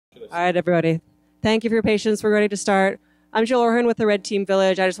All right, everybody. Thank you for your patience. We're ready to start. I'm Jill Orhan with the Red Team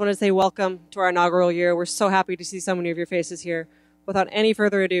Village. I just want to say welcome to our inaugural year. We're so happy to see so many of your faces here. Without any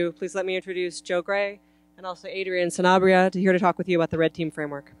further ado, please let me introduce Joe Gray and also Adrian Sanabria here to talk with you about the Red Team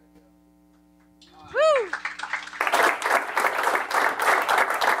Framework. Woo!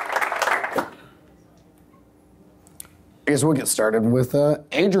 I guess we'll get started with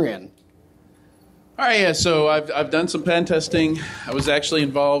Adrian. All right, yeah, so I've done some pen testing. I was actually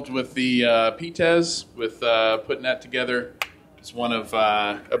involved with the PTES, with putting that together. It's one of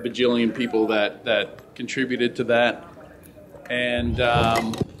a bajillion people that contributed to that. And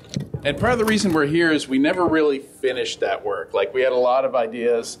part of the reason we're here is we never really finished that work. Like, we had a lot of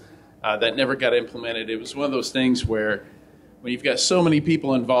ideas that never got implemented. It was one of those things where when you've got so many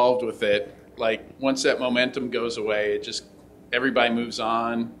people involved with it, like, once that momentum goes away, it just everybody moves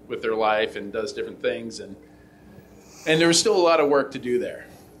on with their life and does different things, and there was still a lot of work to do there.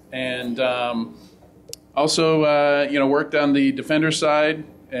 And also, worked on the Defender side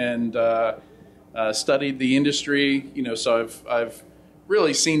and studied the industry. So I've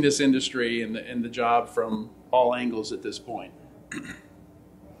really seen this industry and the job from all angles at this point.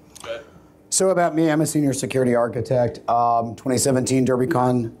 So about me, I'm a senior security architect. 2017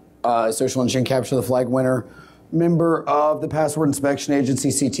 DerbyCon Social Engineering Capture the Flag winner. Member of the Password Inspection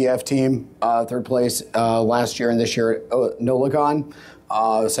Agency CTF team, third place last year and this year at NOLACon.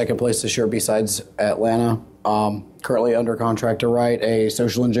 Second place this year besides Atlanta. Currently under contract to write a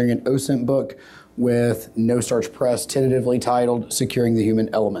social engineering and OSINT book with No Starch Press, tentatively titled Securing the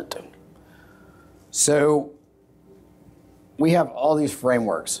Human Element. So we have all these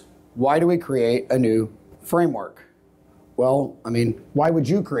frameworks. Why do we create a new framework? Well, I mean, why would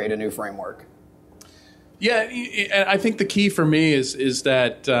you create a new framework? Yeah, I think the key for me is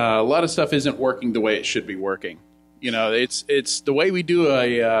that a lot of stuff isn't working the way it should be working. It's the way we do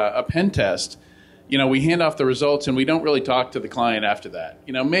a pen test. We hand off the results and we don't really talk to the client after that.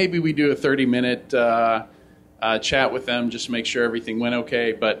 Maybe we do a 30-minute chat with them just to make sure everything went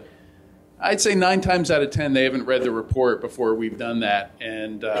okay. But I'd say 9 times out of 10 they haven't read the report before we've done that,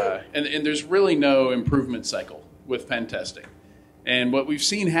 and there's really no improvement cycle with pen testing. And what we've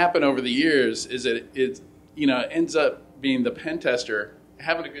seen happen over the years is that it ends up being the pen tester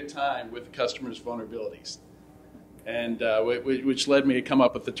having a good time with the customer's vulnerabilities, and which led me to come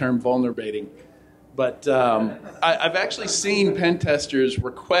up with the term vulnerbating. But I've actually seen pen testers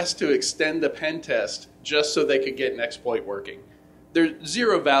request to extend the pen test just so they could get an exploit working. There's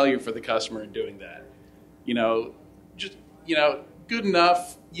zero value for the customer in doing that. Good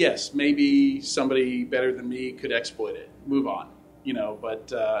enough. Yes, maybe somebody better than me could exploit it. Move on.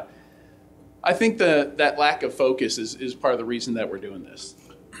 But I think that lack of focus is part of the reason that we're doing this.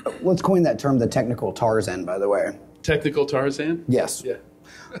 Let's coin that term the technical Tarzan, by the way. Technical Tarzan? Yes. Yeah.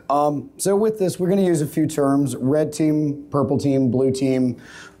 So with this, we're going to use a few terms: red team, purple team, blue team,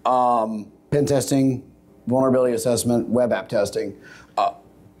 pen testing, vulnerability assessment, web app testing. I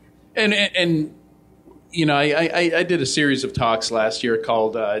did a series of talks last year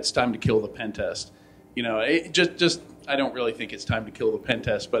called "It's Time to Kill the Pen Test." I don't really think it's time to kill the pen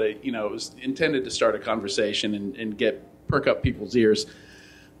test, but it was intended to start a conversation and perk up people's ears.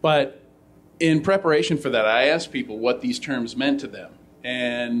 But in preparation for that, I asked people what these terms meant to them,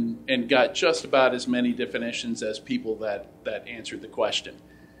 and got just about as many definitions as people that answered the question,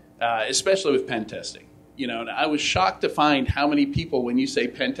 especially with pen testing. And I was shocked to find how many people, when you say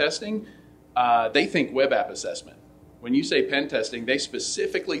pen testing, they think web app assessment. When you say pen testing, they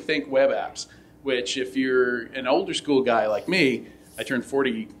specifically think web apps. Which, if you're an older school guy like me, I turned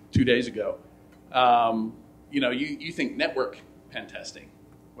 40 2 days ago, you think network pen testing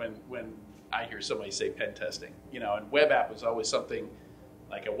when I hear somebody say pen testing. And web app was always something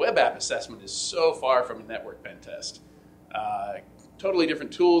like a web app assessment is so far from a network pen test. Totally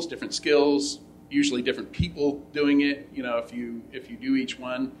different tools, different skills, usually different people doing it, if you do each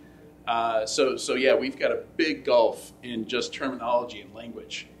one. So yeah, we've got a big gulf in just terminology and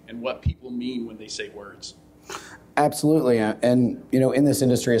language and what people mean when they say words. Absolutely. And, in this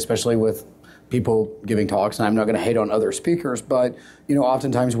industry, especially with people giving talks, and I'm not going to hate on other speakers, but,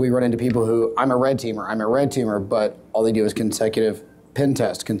 oftentimes we run into people who, I'm a red teamer, but all they do is consecutive pen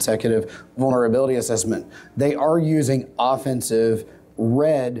test, consecutive vulnerability assessment. They are using offensive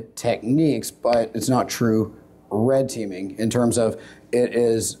red techniques, but it's not true red teaming in terms of it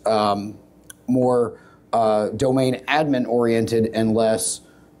is more domain admin oriented and less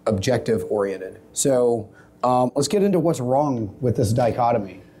objective oriented. So let's get into what's wrong with this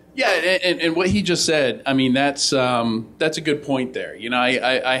dichotomy. Yeah, and what he just said, I mean, that's a good point there. You know,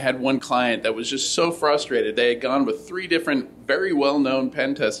 I had one client that was just so frustrated. They had gone with 3 different very well-known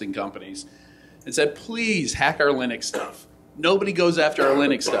pen testing companies and said, please hack our Linux stuff. Nobody goes after our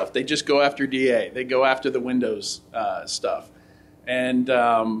Linux stuff. They just go after DA. They go after the Windows stuff. And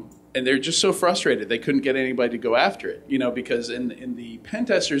they're just so frustrated. They couldn't get anybody to go after it, you know, because in the pen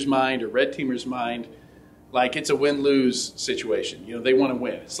tester's mind or red teamer's mind, like it's a win-lose situation. You know, they want to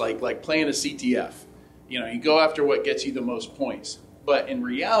win. It's like playing a CTF. You know, you go after what gets you the most points. But in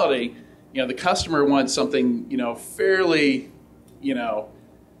reality, you know, the customer wants something, you know, fairly, you know,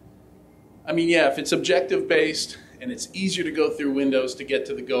 I mean, yeah, if it's objective-based and it's easier to go through Windows to get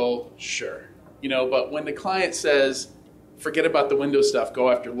to the goal, sure. You know, but when the client says, forget about the Windows stuff, go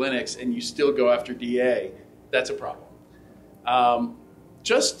after Linux, and you still go after DA, that's a problem.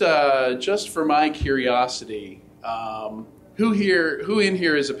 Just for my curiosity, who in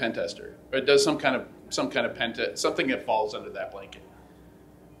here is a pen tester or does some kind of pen test, something that falls under that blanket?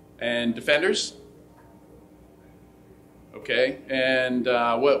 And defenders? Okay. And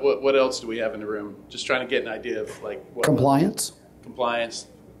what else do we have in the room? Just trying to get an idea of like what Compliance. Compliance.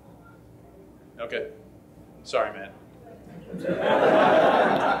 Okay. Sorry, man.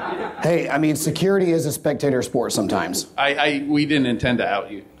 Hey, I mean, security is a spectator sport sometimes. We didn't intend to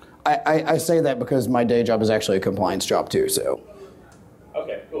out you. I say that because my day job is actually a compliance job too, so.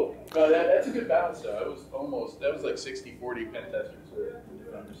 Okay, cool. No, that's a good balance though. That was like 60-40 pen testers.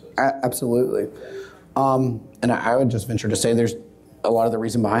 Absolutely. And I would just venture to say there's a lot of the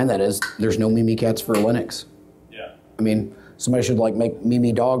reason behind that is there's no Mimi cats for Linux. Yeah. I mean, somebody should like make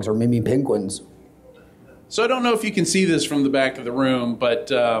Mimi dogs or Mimi penguins. So I don't know if you can see this from the back of the room, but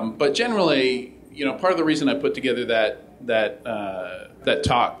generally, you know, part of the reason I put together that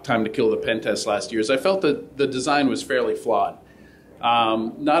talk, Time to Kill the Pen Test, last year is I felt that the design was fairly flawed.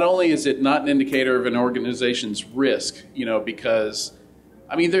 Not only is it not an indicator of an organization's risk, you know, because,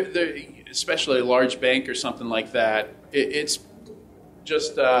 I mean, they're especially a large bank or something like that, it's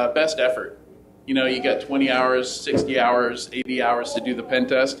just best effort. You know, you got 20 hours, 60 hours, 80 hours to do the pen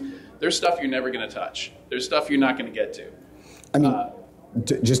test. There's stuff you're never going to touch. There's stuff you're not going to get to. I mean,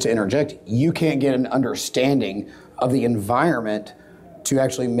 just to interject, you can't get an understanding of the environment to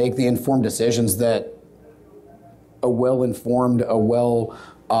actually make the informed decisions that a well-informed,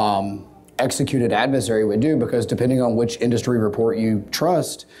 executed adversary would do, because depending on which industry report you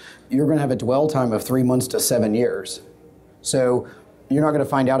trust, you're going to have a dwell time of 3 months to 7 years. So you're not going to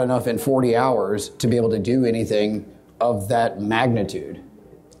find out enough in 40 hours to be able to do anything of that magnitude.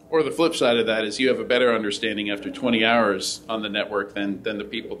 Or the flip side of that is you have a better understanding after 20 hours on the network than the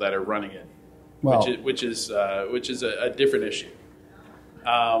people that are running it, well, which is a different issue.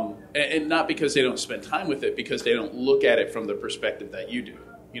 And not because they don't spend time with it, because they don't look at it from the perspective that you do.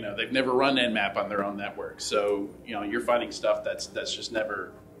 You know, they've never run Nmap on their own network, so you know you're finding stuff that's just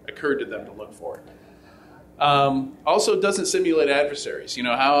never occurred to them to look for. Also, it doesn't simulate adversaries. You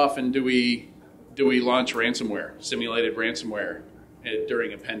know, how often do we launch ransomware, simulated ransomware,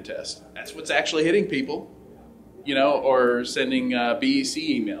 during a pen test? That's what's actually hitting people. You know, or sending BEC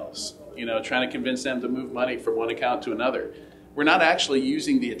emails. You know, trying to convince them to move money from one account to another. We're not actually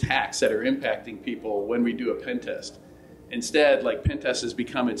using the attacks that are impacting people when we do a pen test. Instead, like, pen test has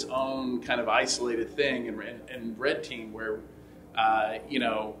become its own kind of isolated thing in Red Team, where, you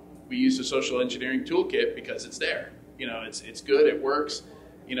know, we use the social engineering toolkit because it's there. You know, it's good, it works,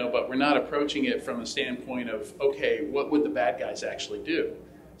 you know, but we're not approaching it from a standpoint of, okay, what would the bad guys actually do?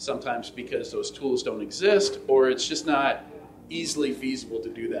 Sometimes because those tools don't exist, or it's just not easily feasible to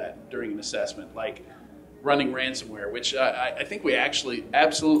do that during an assessment, like running ransomware, which I think we actually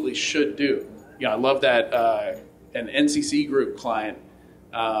absolutely should do. Yeah, I love that an NCC group client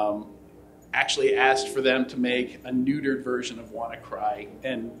actually asked for them to make a neutered version of WannaCry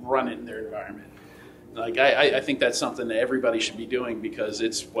and run it in their environment. Like, I think that's something that everybody should be doing because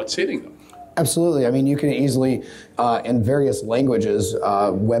it's what's hitting them. Absolutely. I mean, you can easily, in various languages,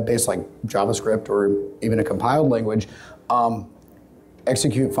 web-based like JavaScript or even a compiled language,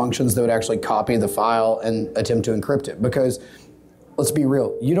 execute functions that would actually copy the file and attempt to encrypt it. Because, let's be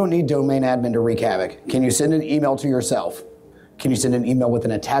real, you don't need domain admin to wreak havoc. Can you send an email to yourself? Can you send an email with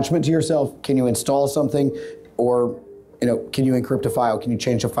an attachment to yourself? Can you install something? Or, you know, can you encrypt a file? Can you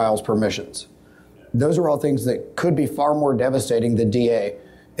change a file's permissions? Those are all things that could be far more devastating than DA.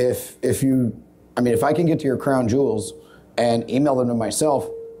 If I can get to your crown jewels and email them to myself,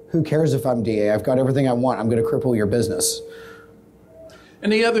 who cares if I'm DA? I've got everything I want. I'm going to cripple your business.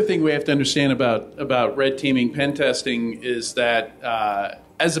 And the other thing we have to understand about red teaming pen testing is that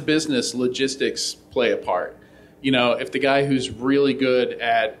as a business, logistics play a part. If the guy who's really good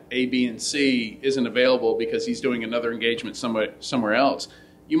at A, B, and C isn't available because he's doing another engagement somewhere else,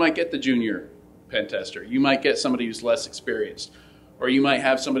 you might get the junior pen tester. You might get somebody who's less experienced. Or you might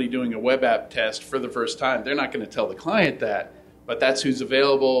have somebody doing a web app test for the first time. They're not going to tell the client that, but that's who's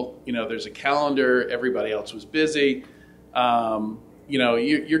available. There's a calendar. Everybody else was busy.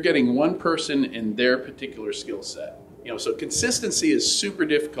 You're getting one person in their particular skill set. So consistency is super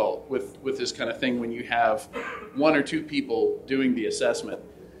difficult with this kind of thing when you have one or two people doing the assessment.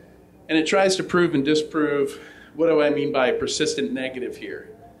 And it tries to prove and disprove. What do I mean by persistent negative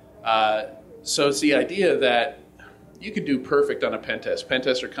here? So it's the idea that you could do perfect on a pen test. Pen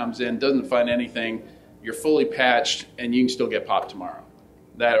tester comes in, doesn't find anything, you're fully patched, and you can still get popped tomorrow.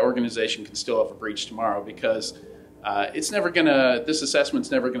 That organization can still have a breach tomorrow because this assessment's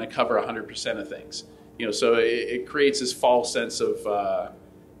never gonna cover 100% of things. So it creates this false sense of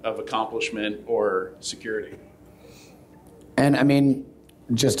accomplishment or security. And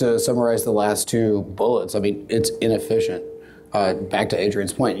just to summarize the last two bullets, it's inefficient. Back to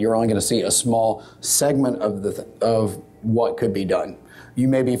Adrian's point, you're only going to see a small segment of what could be done. You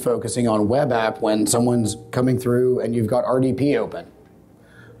may be focusing on web app when someone's coming through and you've got RDP open.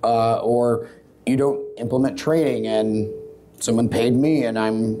 Or you don't implement training and someone paid me and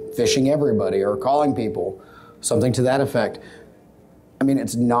I'm phishing everybody or calling people, something to that effect.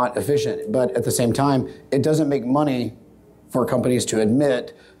 It's not efficient, but at the same time, it doesn't make money for companies to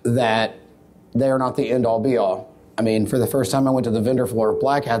admit that they are not the end-all be-all. For the first time I went to the vendor floor of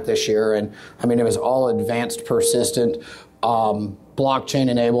Black Hat this year, and it was all advanced, persistent,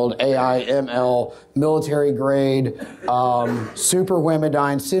 blockchain-enabled, AI, ML, military-grade, super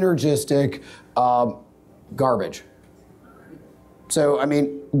Wimodyne, synergistic, garbage. So,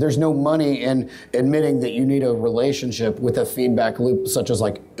 there's no money in admitting that you need a relationship with a feedback loop such as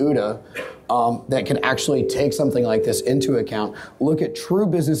like OODA that can actually take something like this into account, look at true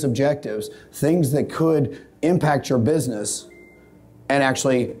business objectives, things that could impact your business, and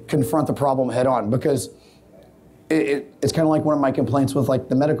actually confront the problem head on. Because it's kind of like one of my complaints with like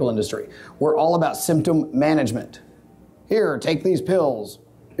the medical industry. We're all about symptom management. Here, take these pills.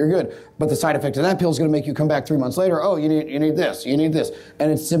 You're good. But the side effect of that pill is going to make you come back 3 months later. Oh, you need this, you need this.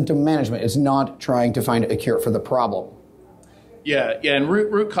 And it's symptom management. It's not trying to find a cure for the problem. Yeah, and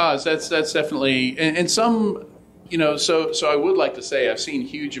root cause, that's definitely, and some, so I would like to say I've seen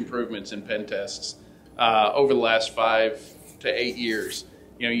huge improvements in pen tests over the last 5 to 8 years.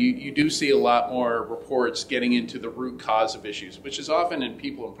 You do see a lot more reports getting into the root cause of issues, which is often in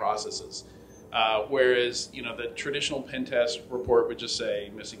people and processes. Whereas, the traditional pen test report would just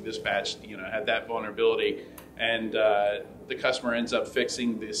say missing this patch, had that vulnerability, and the customer ends up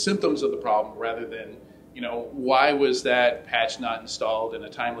fixing the symptoms of the problem rather than, why was that patch not installed in a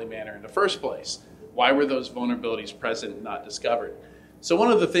timely manner in the first place? Why were those vulnerabilities present and not discovered? So one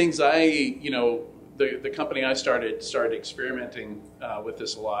of the things the company I started experimenting with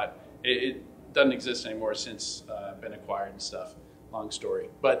this a lot. It doesn't exist anymore since been acquired and stuff. Long story.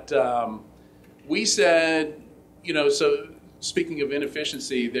 But we said, so speaking of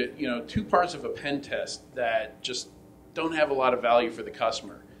inefficiency, that, 2 parts of a pen test that just don't have a lot of value for the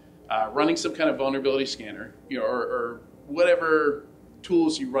customer. Running some kind of vulnerability scanner, or whatever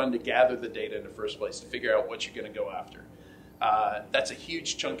tools you run to gather the data in the first place to figure out what you're going to go after. That's a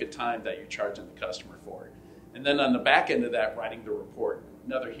huge chunk of time that you're charging the customer for. And then on the back end of that, writing the report,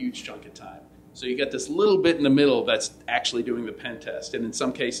 another huge chunk of time. So you got this little bit in the middle that's actually doing the pen test. And in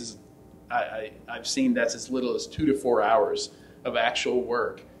some cases, I've seen that's as little as 2 to 4 hours of actual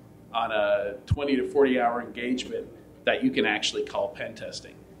work on a 20 to 40 hour engagement that you can actually call pen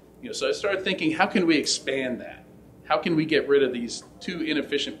testing. So I started thinking, how can we expand that? How can we get rid of these 2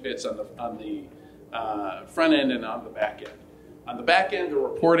 inefficient bits on the front end and on the back end? On the back end, the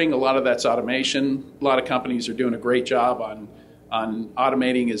reporting, a lot of that's automation. A lot of companies are doing a great job on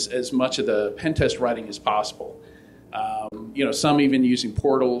automating as much of the pen test writing as possible. Some even using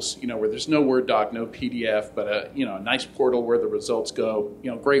portals, where there's no Word doc, no PDF, but a nice portal where the results go.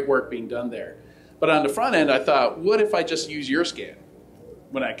 Great work being done there. But on the front end, I thought, what if I just use your scan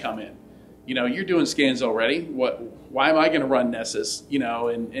when I come in? You're doing scans already. Why am I going to run Nessus?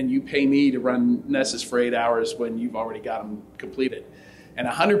 And you pay me to run Nessus for 8 hours when you've already got them completed. And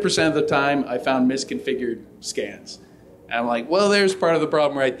 100% of the time, I found misconfigured scans. And I'm like, well, there's part of the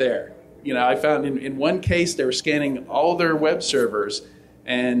problem right there. I found in one case they were scanning all their web servers,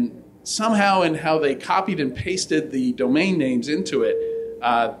 and somehow in how they copied and pasted the domain names into it,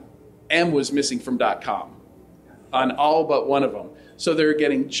 M was missing from .com on all but one of them. So they were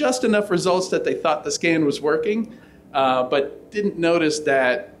getting just enough results that they thought the scan was working, but didn't notice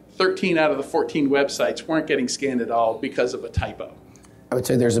that 13 out of the 14 websites weren't getting scanned at all because of a typo. I would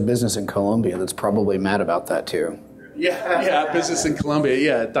say there's a business in Colombia that's probably mad about that too. Yeah, business in Colombia,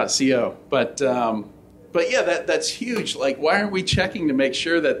 yeah, .co. But yeah, that's huge. Like, why aren't we checking to make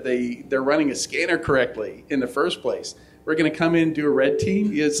sure that they're running a scanner correctly in the first place? We're going to come in and do a red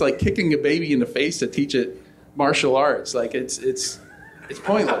team. It's like kicking a baby in the face to teach it martial arts. Like, it's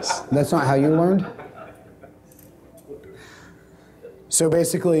pointless. That's not how you learned? So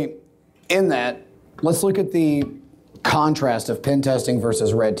basically, in that, let's look at the contrast of pen testing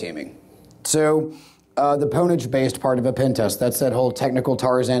versus red teaming. So the ponage-based part of a pen test, that's that whole technical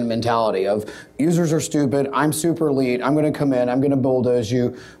Tarzan mentality of users are stupid, I'm super elite, I'm going to come in, I'm going to bulldoze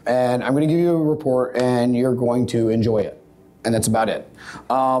you, and I'm going to give you a report, and you're going to enjoy it. And that's about it.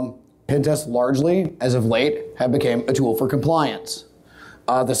 Pen tests largely, as of late, have become a tool for compliance.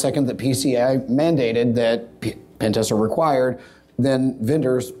 The second that PCI mandated that pen tests are required, then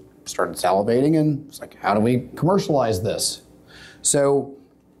vendors started salivating, and it's like, how do we commercialize this? So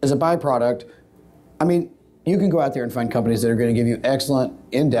as a byproduct, I mean, you can go out there and find companies that are going to give you excellent,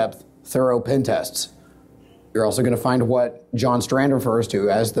 in-depth, thorough pen tests. You're also going to find what John Strand refers to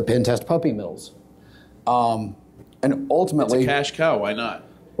as the pen test puppy mills. And ultimately... It's a cash cow, why not?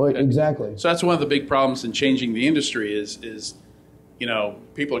 Well, exactly. So that's one of the big problems in changing the industry is you know,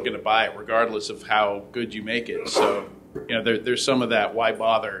 people are going to buy it regardless of how good you make it. So, you know, there's some of that why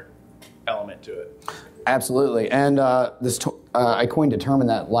bother element to it. Absolutely. And I coined a term in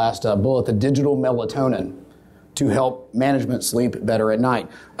that last bullet, the digital melatonin, to help management sleep better at night.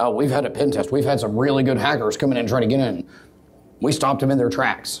 We've had a pen test. We've had some really good hackers come in and try to get in. We stopped them in their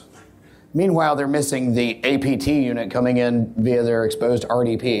tracks. Meanwhile, they're missing the APT unit coming in via their exposed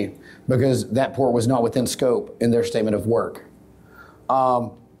RDP because that port was not within scope in their statement of work.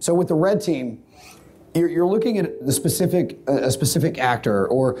 So with the red team, you're looking at a specific actor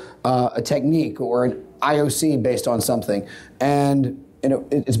or a technique or an IOC based on something, and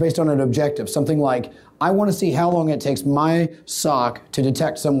it's based on an objective. Something like, I want to see how long it takes my SOC to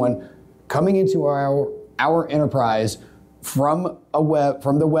detect someone coming into our enterprise from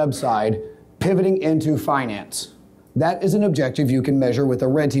the web side, pivoting into finance. That is an objective you can measure with a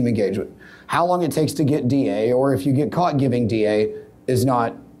red team engagement. How long it takes to get DA, or if you get caught giving DA, is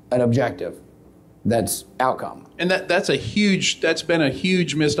not an objective. That's outcome. And that's been a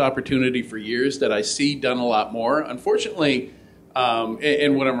huge missed opportunity for years that I see done a lot more. Unfortunately,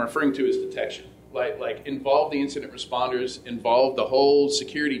 and what I'm referring to is detection. Like involve the incident responders, involve the whole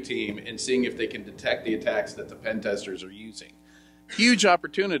security team in seeing if they can detect the attacks that the pen testers are using. Huge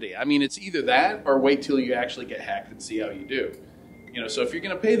opportunity. I mean, it's either that or wait till you actually get hacked and see how you do. You know, so if you're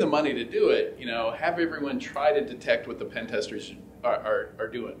going to pay the money to do it, you know, have everyone try to detect what the pen testers are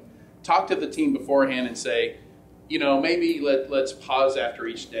doing. Talk to the team beforehand and say, you know, maybe let's pause after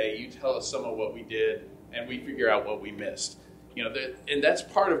each day. You tell us some of what we did, and we figure out what we missed. You know, and that's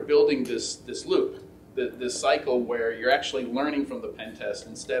part of building this loop, this cycle where you're actually learning from the pen test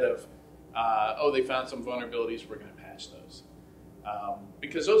instead of, oh, they found some vulnerabilities, we're going to patch those.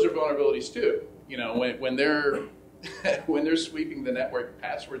 Because those are vulnerabilities too. You know, when they're when they're sweeping the network,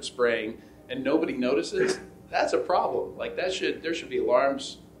 password spraying, and nobody notices, that's a problem. Like there should be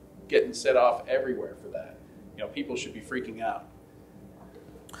alarms getting set off everywhere for that. You know, people should be freaking out.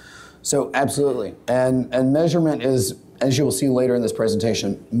 So absolutely, and measurement is, as you will see later in this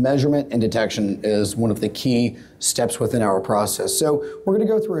presentation, measurement and detection is one of the key steps within our process. So we're going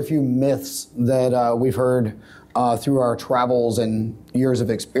to go through a few myths that we've heard through our travels and years of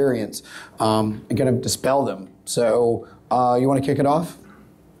experience, and kind of dispel them. So you want to kick it off?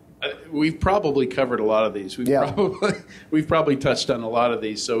 We've probably covered a lot of these. We've probably touched on a lot of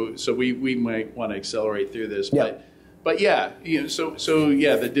these. So we might want to accelerate through this. Yeah. But yeah, you know, so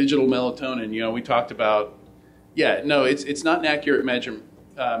yeah, the digital melatonin. You know, we talked about. Yeah, no, it's not an accurate measurement.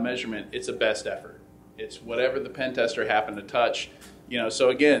 It's a best effort. It's whatever the pen tester happened to touch. You know, so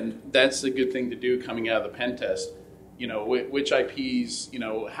again, that's a good thing to do coming out of the pen test. You know, which IPs, you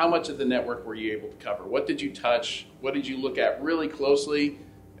know, how much of the network were you able to cover? What did you touch? What did you look at really closely?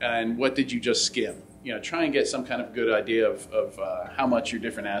 And what did you just skim? You know, try and get some kind of good idea of how much your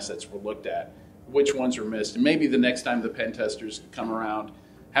different assets were looked at, which ones were missed. And maybe the next time the pen testers come around,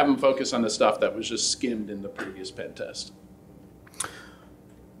 have them focus on the stuff that was just skimmed in the previous pen test.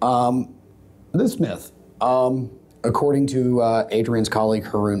 This myth, according to Adrian's colleague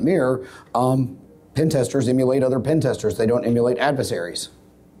Harun Mir, pen testers emulate other pen testers. They don't emulate adversaries.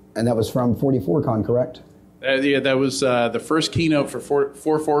 And that was from 44Con, correct? Yeah, that was the first keynote for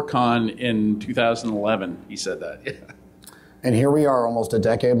 44Con in 2011. He said that. Yeah. And here we are almost a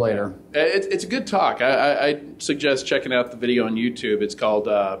decade later. It's a good talk. I suggest checking out the video on YouTube. It's called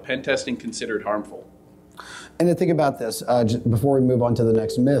Pen Testing Considered Harmful. And to think about this, just before we move on to the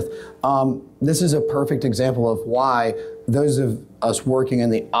next myth, this is a perfect example of why those of us working in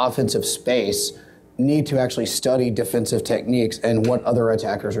the offensive space need to actually study defensive techniques and what other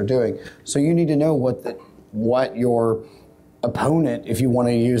attackers are doing. So you need to know what your opponent, if you want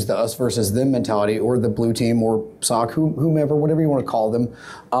to use the us versus them mentality, or the blue team or SOC, whomever, whatever you want to call them,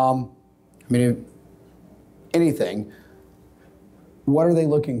 anything, what are they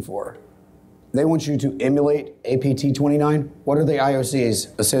looking for? They want you to emulate APT29. What are the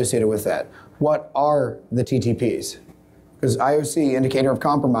IOCs associated with that? What are the TTPs? Because IOC, indicator of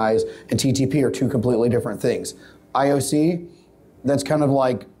compromise, and TTP are two completely different things. IOC, that's kind of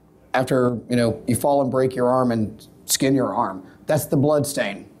like after you fall and break your arm and skin your arm. That's the blood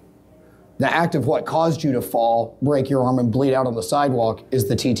stain. The act of what caused you to fall, break your arm, and bleed out on the sidewalk is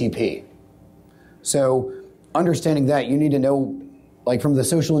the TTP. So understanding that, you need to know, like from the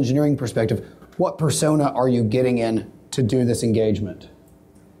social engineering perspective, what persona are you getting in to do this engagement?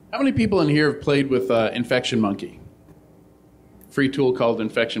 How many people in here have played with Infection Monkey? Free tool called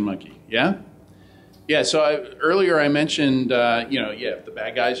Infection Monkey. Yeah? Yeah, so earlier I mentioned, if the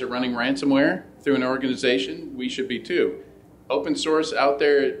bad guys are running ransomware through an organization, we should be too. Open source out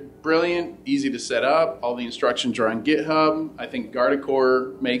there, brilliant, easy to set up. All the instructions are on GitHub. I think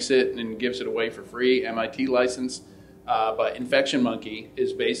Guardicore makes it and gives it away for free, MIT license. But Infection Monkey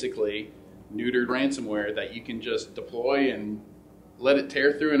is basically neutered ransomware that you can just deploy and let it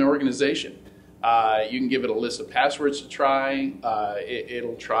tear through an organization. You can give it a list of passwords to try.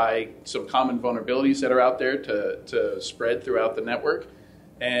 It'll try some common vulnerabilities that are out there to spread throughout the network.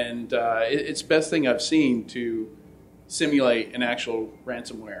 And it's the best thing I've seen to simulate an actual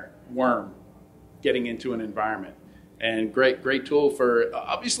ransomware worm getting into an environment. And great tool for,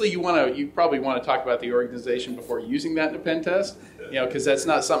 obviously you probably want to talk about the organization before using that in a pen test, because that's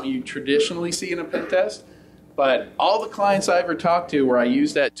not something you traditionally see in a pen test. But all the clients I ever talked to where I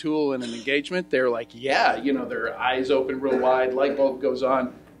used that tool in an engagement, they're like, yeah, their eyes open real wide, light bulb goes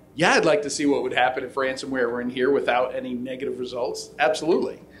on. Yeah, I'd like to see what would happen if ransomware were in here without any negative results.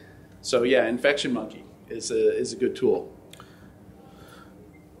 Absolutely. So yeah, Infection Monkey is a good tool.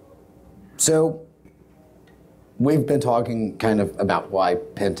 So we've been talking kind of about why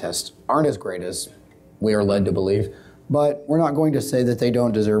pen tests aren't as great as we are led to believe, but we're not going to say that they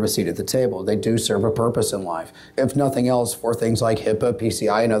don't deserve a seat at the table. They do serve a purpose in life, if nothing else, for things like HIPAA,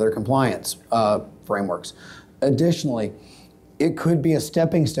 PCI, and other compliance frameworks. Additionally, it could be a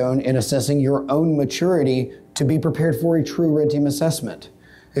stepping stone in assessing your own maturity to be prepared for a true red team assessment.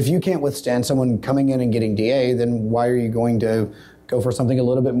 If you can't withstand someone coming in and getting DA, then why are you going to go for something a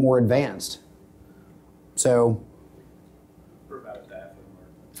little bit more advanced? So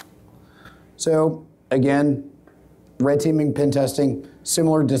again, red teaming, pen testing,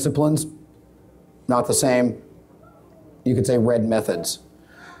 similar disciplines, not the same. You could say red methods.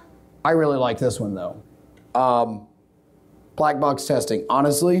 I really like this one though. Black box testing,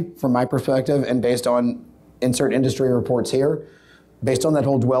 honestly, from my perspective, and based on insert industry reports here, based on that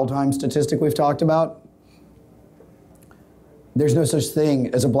whole dwell time statistic we've talked about, there's no such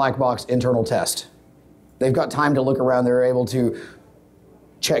thing as a black box internal test. They've got time to look around. They're able to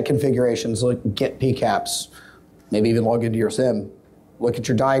check configurations, get PCAPs, maybe even log into your SIM, look at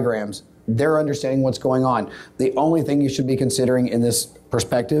your diagrams. They're understanding what's going on. The only thing you should be considering in this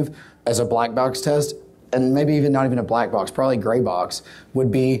perspective as a black box test, and maybe even not even a black box, probably gray box,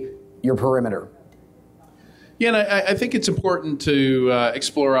 would be your perimeter. Yeah, and I think it's important to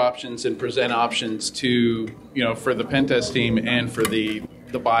explore options and present options to, for the pen test team and for the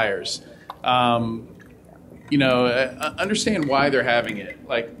buyers. Understand why they're having it.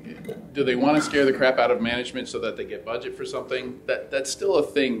 Like, do they want to scare the crap out of management so that they get budget for something? That's still a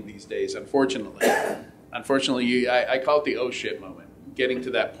thing these days, unfortunately. Unfortunately, I call it the oh shit moment. Getting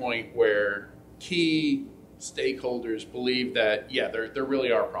to that point where key stakeholders believe that, yeah, there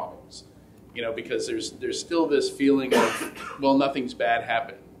really are problems. Because there's still this feeling of, well, nothing bad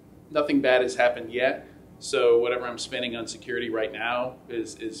has happened yet, so whatever I'm spending on security right now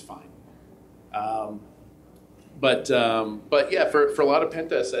is fine. But yeah, for a lot of pen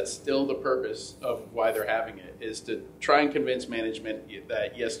tests, that's still the purpose of why they're having it, is to try and convince management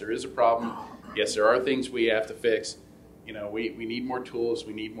that yes, there is a problem, yes, there are things we have to fix. We need more tools,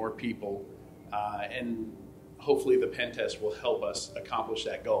 we need more people, and hopefully the pen test will help us accomplish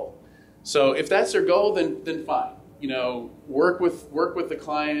that goal. So if that's their goal, then fine. Work with the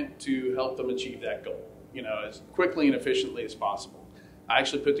client to help them achieve that goal, as quickly and efficiently as possible. I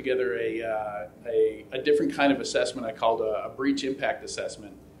actually put together a different kind of assessment I called a breach impact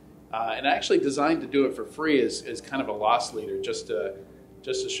assessment. And I actually designed to do it for free as kind of a loss leader, just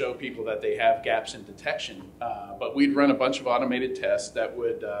to show people that they have gaps in detection. But we'd run a bunch of automated tests that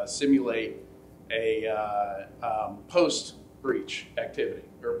would simulate a post-breach activity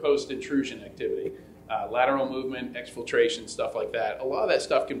or post-intrusion activity, lateral movement, exfiltration, stuff like that. A lot of that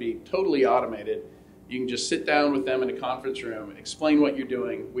stuff can be totally automated. You can just sit down with them in a conference room, explain what you're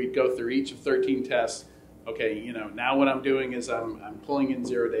doing. We'd go through each of 13 tests. Okay, now what I'm doing is I'm pulling in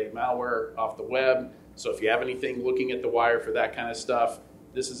zero-day malware off the web. So if you have anything looking at the wire for that kind of stuff,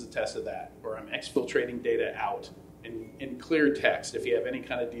 this is a test of that. Or I'm exfiltrating data out in clear text. If you have any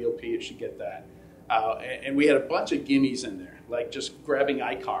kind of DLP, it should get that. And we had a bunch of gimmies in there, like just grabbing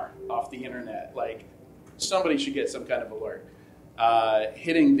iCar off the internet. Like somebody should get some kind of alert.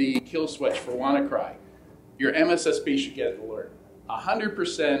 Hitting the kill switch for WannaCry. Your MSSP should get an alert.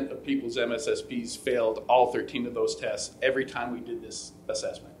 100% of people's MSSPs failed all 13 of those tests every time we did this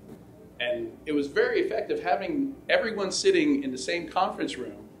assessment. And it was very effective having everyone sitting in the same conference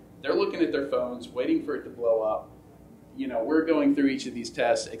room. They're looking at their phones, waiting for it to blow up. We're going through each of these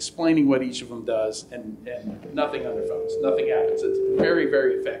tests, explaining what each of them does, and nothing on their phones. Nothing happens. It's very,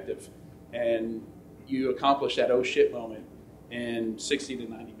 very effective. And you accomplish that oh shit moment in 60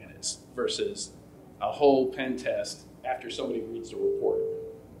 to 90 minutes versus a whole pen test after somebody reads the report.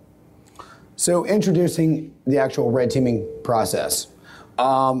 So introducing the actual red teaming process.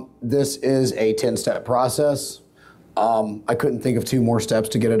 This is a 10-step process. I couldn't think of 2 more steps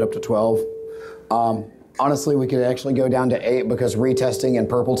to get it up to 12. Honestly, we could actually go down to 8 because retesting and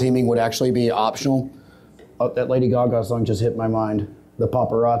purple teaming would actually be optional. Oh, that Lady Gaga song just hit my mind. The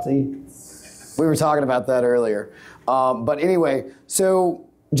paparazzi. We were talking about that earlier. But anyway, so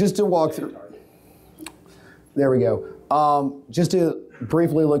just to walk through. There we go. Just to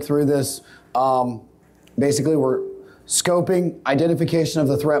briefly look through this, basically we're scoping, identification of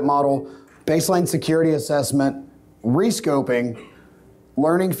the threat model, baseline security assessment, rescoping,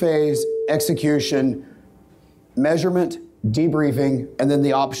 learning phase, execution, measurement, debriefing, and then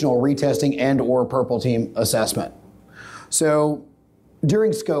the optional retesting and or purple team assessment. So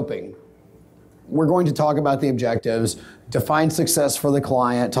during scoping, we're going to talk about the objectives, define success for the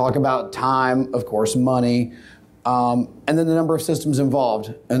client, talk about time, of course, money, and then the number of systems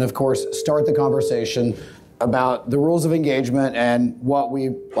involved. And of course, start the conversation about the rules of engagement and what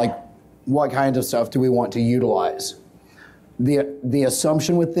kind of stuff do we want to utilize. The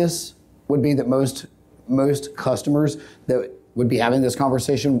assumption with this would be that most customers that would be having this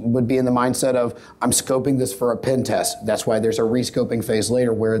conversation would be in the mindset of, I'm scoping this for a pen test. That's why there's a rescoping phase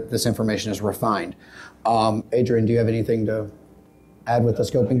later where this information is refined. Adrian, do you have anything to add with the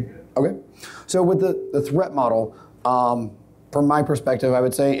scoping? Okay. So with the threat model, from my perspective, I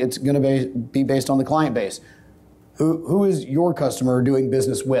would say it's going to be based on the client base. Who is your customer doing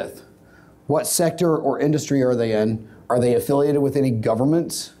business with? What sector or industry are they in? Are they affiliated with any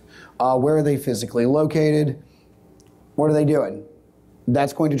governments? Where are they physically located? What are they doing?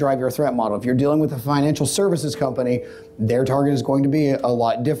 That's going to drive your threat model. If you're dealing with a financial services company, their target is going to be a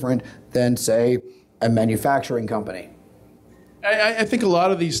lot different than, say, a manufacturing company. I think a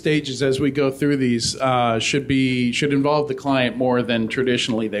lot of these stages as we go through these should involve the client more than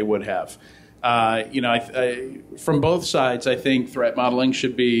traditionally they would have. From both sides, I think threat modeling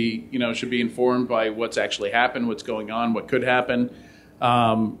should be informed by what's actually happened, what's going on, what could happen,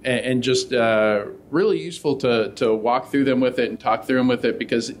 and just really useful to walk through them with it and talk through them with it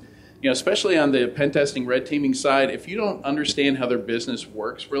because, especially on the pen testing, red teaming side, if you don't understand how their business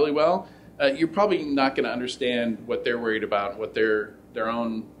works really well, you're probably not going to understand what they're worried about, what their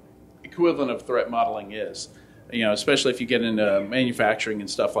own equivalent of threat modeling is. Especially if you get into manufacturing and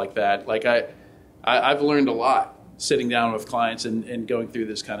stuff like that. Like I've learned a lot sitting down with clients and going through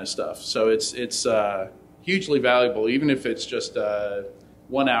this kind of stuff. So it's hugely valuable, even if it's just a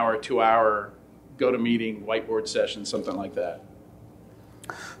 1 hour, 2 hour go-to-meeting whiteboard session, something like that.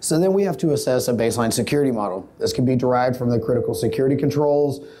 So then we have to assess a baseline security model. This can be derived from the critical security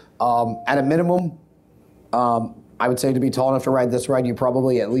controls. At a minimum, I would say to be tall enough to ride this ride, you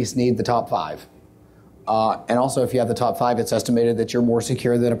probably at least need the top 5. And also, if you have the top 5, it's estimated that you're more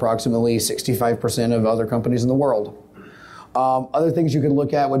secure than approximately 65% of other companies in the world. Other things you could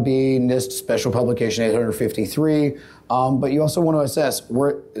look at would be NIST Special Publication 853, but you also want to assess,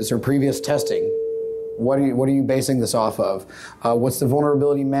 is there previous testing? What are you basing this off of? What's the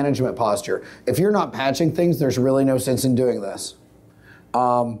vulnerability management posture? If you're not patching things, there's really no sense in doing this.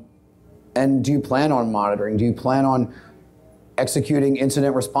 And do you plan on monitoring? Do you plan on executing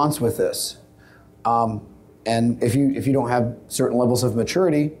incident response with this? And if you don't have certain levels of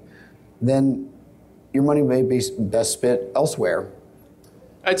maturity, then your money may be best spent elsewhere.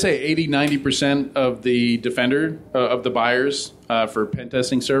 I'd say 80-90% of the of the buyers for pen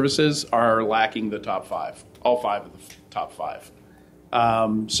testing services are lacking the top 5, all 5 of the top 5.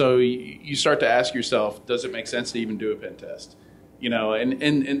 So you start to ask yourself, does it make sense to even do a pen test?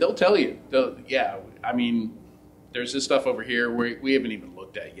 And they'll tell you, I mean, there's this stuff over here we haven't even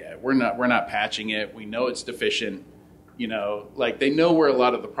looked at yet. We're not patching it. We know it's deficient. Like they know where a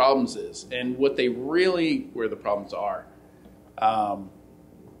lot of the problems is and where the problems are.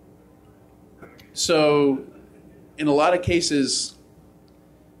 So in a lot of cases,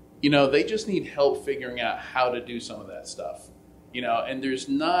 they just need help figuring out how to do some of that stuff. And there's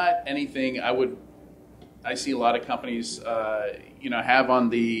not anything I see a lot of companies, have on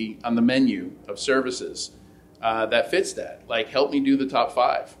the menu of services that fits that. Like, help me do the top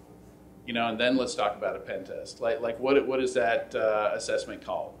 5, and then let's talk about a pen test. Like what is that assessment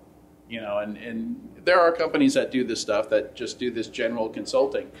called? And there are companies that do this stuff that just do this general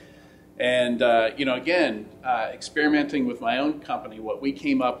consulting. And, again, experimenting with my own company, what we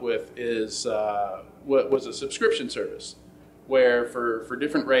came up with is what was a subscription service where for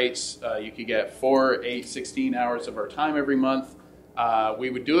different rates, you could get 4, 8, 16 hours of our time every month. We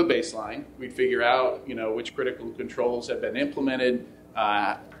would do a baseline. We'd figure out, which critical controls have been implemented,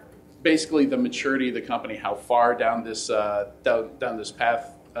 basically the maturity of the company, how far down this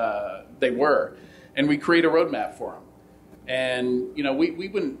path they were. And we create a roadmap for them. And, we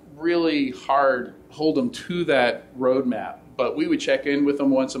wouldn't really hold them to that roadmap, but we would check in with them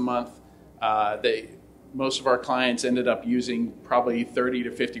once a month. Most of our clients ended up using probably 30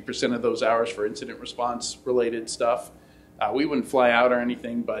 to 50% of those hours for incident response related stuff. We wouldn't fly out or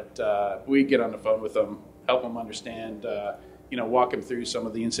anything, but we'd get on the phone with them, help them understand, walk them through some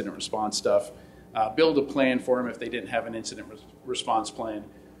of the incident response stuff, build a plan for them if they didn't have an incident response plan.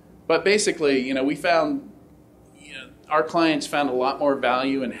 But basically, we found, our clients found a lot more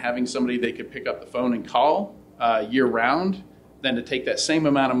value in having somebody they could pick up the phone and call year round than to take that same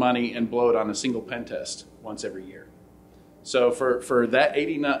amount of money and blow it on a single pen test once every year. So for that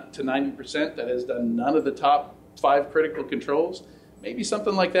 80 to 90% that has done none of the top 5 critical controls, maybe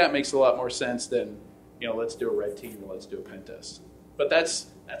something like that makes a lot more sense than, let's do a red team and let's do a pen test. But that's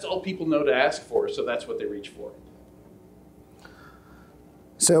all people know to ask for, so that's what they reach for.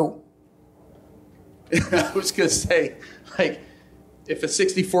 So I was going to say, if a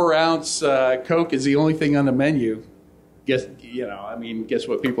 64-ounce Coke is the only thing on the menu, guess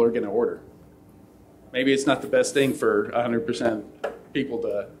what people are going to order. Maybe it's not the best thing for 100% people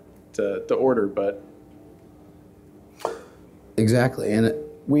to order, but exactly. And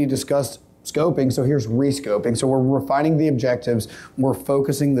we discussed scoping, so here's rescoping. So we're refining the objectives. We're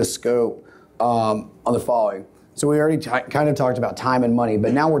focusing the scope on the following. So we already kind of talked about time and money,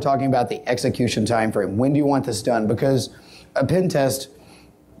 but now we're talking about the execution time frame. When do you want this done? Because a pen test,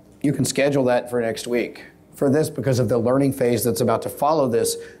 you can schedule that for next week. For this, because of the learning phase that's about to follow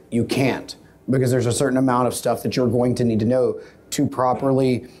this, you can't, because there's a certain amount of stuff that you're going to need to know to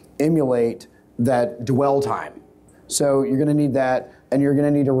properly emulate that dwell time. So you're going to need that, and you're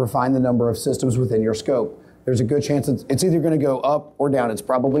going to need to refine the number of systems within your scope. There's a good chance it's either going to go up or down. It's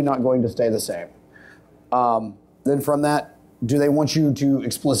probably not going to stay the same. Then from that, do they want you to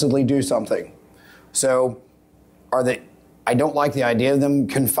explicitly do something? So I don't like the idea of them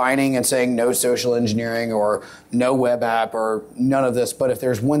confining and saying no social engineering or no web app or none of this. But if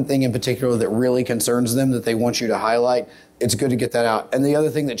there's one thing in particular that really concerns them that they want you to highlight, it's good to get that out. And the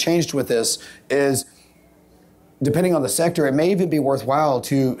other thing that changed with this is, depending on the sector, it may even be worthwhile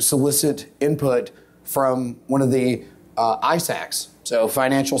to solicit input from one of the ISACs. So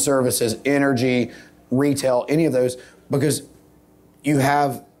financial services, energy, retail, any of those, because you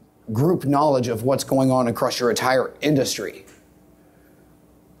have group knowledge of what's going on across your entire industry.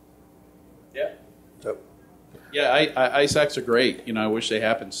 Yeah. So. Yeah, ISACs are great. I wish they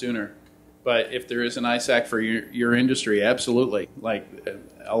happened sooner. But if there is an ISAC for your industry, absolutely. Like,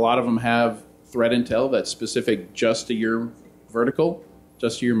 a lot of them have threat intel that's specific just to your vertical,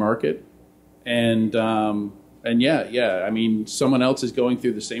 just to your market. And yeah, I mean, someone else is going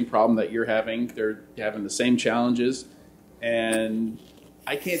through the same problem that you're having. They're having the same challenges. And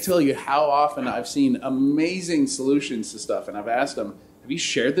I can't tell you how often I've seen amazing solutions to stuff. And I've asked them, have you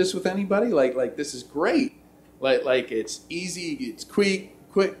shared this with anybody? Like this is great. Like it's easy, it's quick,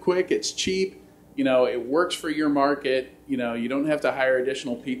 it's cheap. It works for your market. You don't have to hire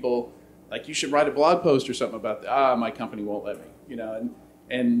additional people. Like, you should write a blog post or something about my company won't let me.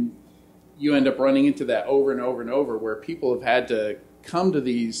 And you end up running into that over and over and over, where people have had to come to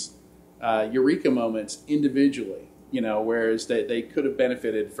these eureka moments individually, whereas they could have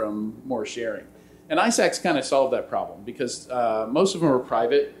benefited from more sharing. And ISACs kind of solved that problem because most of them are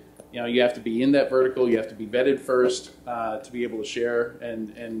private. You have to be in that vertical. You have to be vetted first to be able to share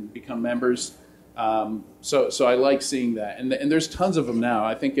and become members. So I like seeing that. And there's tons of them now.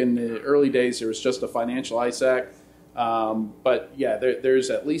 I think in the early days there was just a financial ISAC. But yeah, there's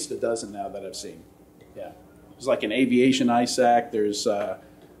at least a dozen now that I've seen. Yeah. There's like an aviation ISAC. There's, I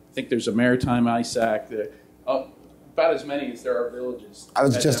think there's a maritime ISAC. About as many as there are villages. I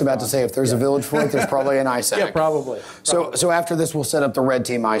was just about to say, if there's a village for it, there's probably an ISAC. Yeah, probably. So after this, we'll set up the Red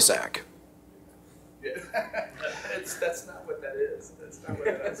Team ISAC. Yeah. That's not what that is. That's not what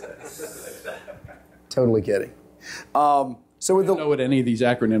that is. Totally kidding. So with I don't know what any of these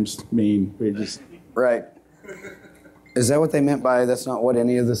acronyms mean. We just right. Is that what they meant by that's not what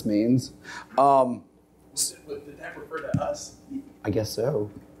any of this means? Did that refer to us? I guess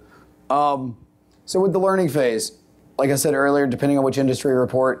so. So with the learning phase, like I said earlier, depending on which industry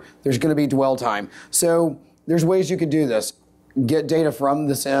report, there's going to be dwell time. So there's ways you could do this. Get data from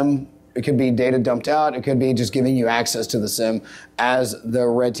the SIM. It could be data dumped out. It could be just giving you access to the SIM as the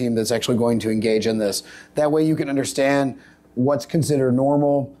red team that's actually going to engage in this. That way you can understand what's considered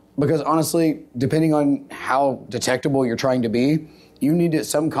normal. Because honestly, depending on how detectable you're trying to be, you need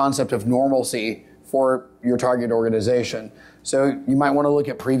some concept of normalcy for your target organization. So you might want to look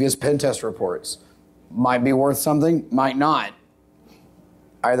at previous pen test reports. Might be worth something, might not.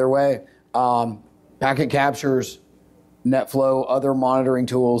 Either way, packet captures, NetFlow, other monitoring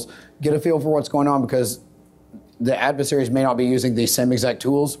tools, get a feel for what's going on because the adversaries may not be using these same exact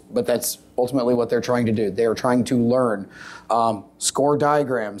tools, but that's ultimately what they're trying to do. They are trying to learn, score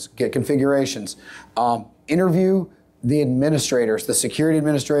diagrams, get configurations, interview the administrators, the security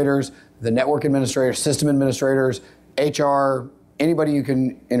administrators, the network administrators, system administrators, HR, anybody you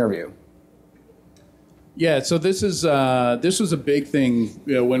can interview. Yeah, so this was a big thing.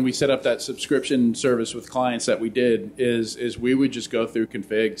 When we set up that subscription service with clients that we did, is we would just go through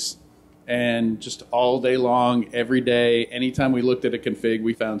configs, and just all day long, every day, anytime we looked at a config,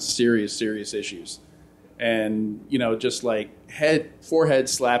 we found serious issues, and just like forehead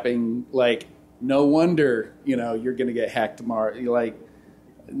slapping, like no wonder you're going to get hacked tomorrow.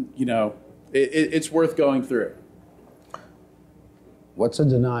 It's worth going through. What's a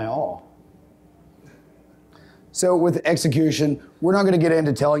deny all? So with execution, we're not going to get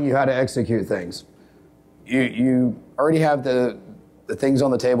into telling you how to execute things. You already have the things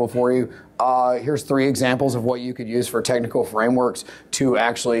on the table for you. Here's 3 examples of what you could use for technical frameworks to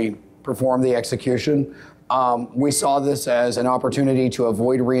actually perform the execution. We saw this as an opportunity to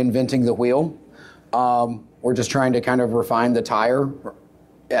avoid reinventing the wheel. We're just trying to kind of refine the tire.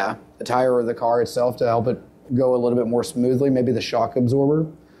 Yeah, the tire of the car itself to help it go a little bit more smoothly, maybe the shock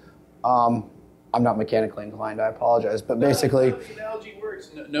absorber. I'm not mechanically inclined, I apologize, but basically... The analogy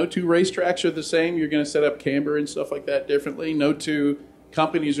works. No 2 racetracks are the same. You're going to set up camber and stuff like that differently. No 2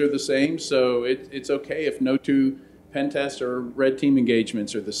 companies are the same, so it's okay if no 2 pen test or red team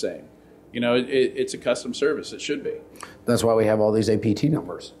engagements are the same. It's a custom service. It should be. That's why we have all these APT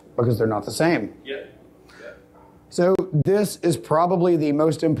numbers, because they're not the same. Yeah. So this is probably the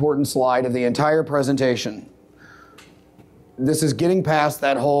most important slide of the entire presentation. This is getting past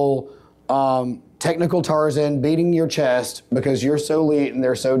that whole technical Tarzan beating your chest because you're so elite and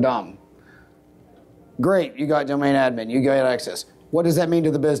they're so dumb. Great, you got domain admin, you got access. What does that mean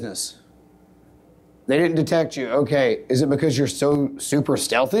to the business? They didn't detect you. Okay, is it because you're so super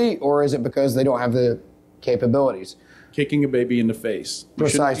stealthy or is it because they don't have the capabilities? Kicking a baby in the face.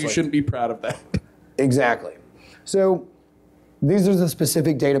 Precisely. You shouldn't be proud of that. Exactly. So these are the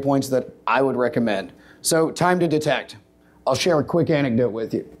specific data points that I would recommend. So time to detect. I'll share a quick anecdote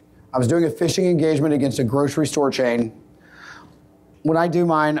with you. I was doing a phishing engagement against a grocery store chain. When I do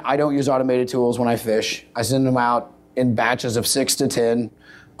mine, I don't use automated tools when I phish. I send them out in batches of 6 to 10.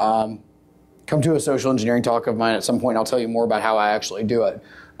 Come to a social engineering talk of mine at some point. I'll tell you more about how I actually do it.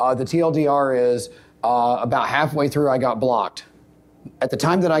 The TLDR is about halfway through I got blocked. At the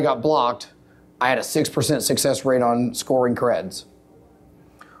time that I got blocked, I had a 6% success rate on scoring creds.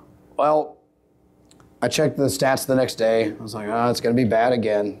 Well, I checked the stats the next day. I was like, it's going to be bad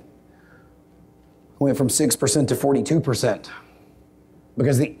again. Went from 6% to 42%.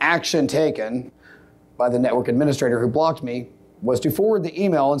 Because the action taken by the network administrator who blocked me was to forward the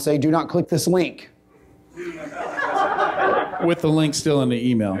email and say, do not click this link. With the link still in the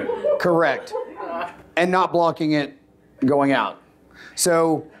email. Correct. And not blocking it going out.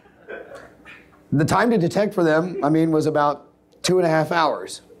 So the time to detect for them, was about 2.5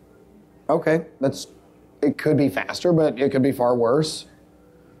 hours. Okay, it could be faster, but it could be far worse.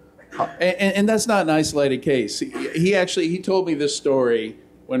 And that's not an isolated case. He told me this story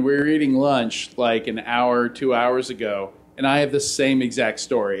when we were eating lunch like an hour, 2 hours ago, and I have the same exact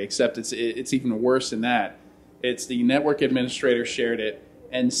story, except it's even worse than that. It's the network administrator shared it,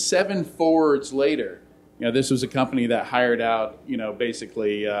 and 7 forwards later, this was a company that hired out,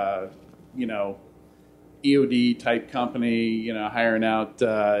 basically, EOD type company, hiring out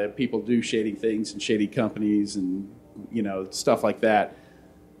people do shady things in shady companies and, stuff like that.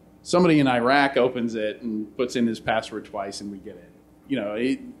 Somebody in Iraq opens it and puts in his password twice and we get it.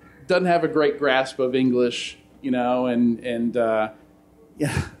 He doesn't have a great grasp of English, and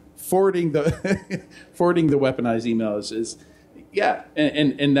forwarding the weaponized emails is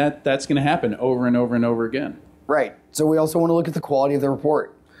and that's going to happen over and over and over again. Right. So we also want to look at the quality of the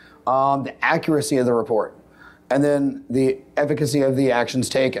report, the accuracy of the report, and then the efficacy of the actions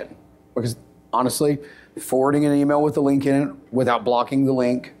taken. Because honestly, forwarding an email with a link in it without blocking the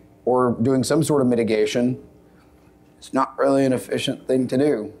link or doing some sort of mitigation, it's not really an efficient thing to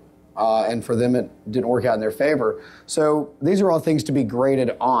do. And for them, it didn't work out in their favor. So these are all things to be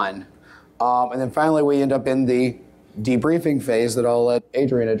graded on. And then finally, we end up in the debriefing phase that I'll let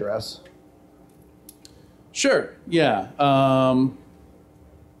Adrian address. Sure. Yeah.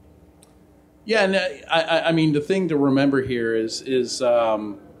 And I mean, the thing to remember here is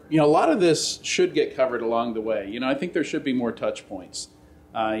a lot of this should get covered along the way. I think there should be more touch points.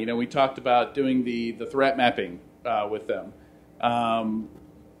 We talked about doing the threat mapping with them.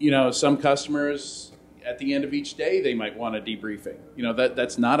 Some customers at the end of each day, they might want a debriefing.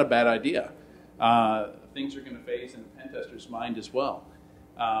 That's not a bad idea. Things are going to phase in the pen tester's mind as well.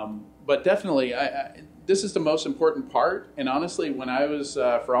 But definitely, this is the most important part. And honestly, when I was,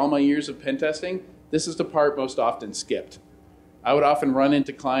 for all my years of pen testing, this is the part most often skipped. I would often run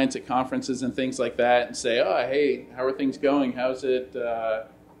into clients at conferences and things like that and say, oh, hey, how are things going? How's it,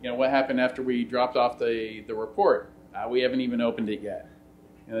 what happened after we dropped off the report? We haven't even opened it yet.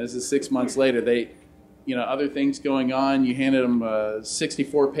 This is 6 months later. They, other things going on. You handed them a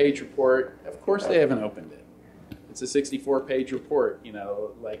 64-page report. Of course they haven't opened it. It's a 64-page report.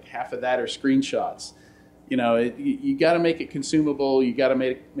 Like half of that are screenshots. You got to make it consumable. You got to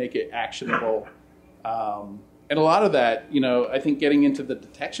make it actionable. And a lot of that, I think getting into the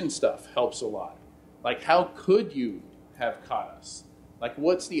detection stuff helps a lot. Like, how could you have caught us? Like,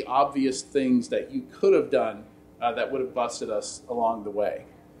 what's the obvious things that you could have done that would have busted us along the way?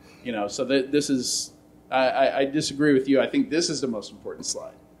 So this is, I disagree with you. I think this is the most important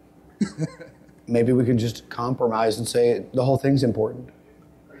slide. Maybe we can just compromise and say the whole thing's important.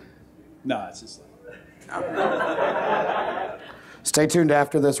 No, it's just Stay tuned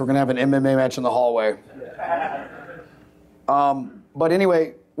after this. We're going to have an MMA match in the hallway. But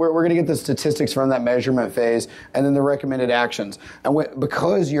anyway, we're going to get the statistics from that measurement phase and then the recommended actions. And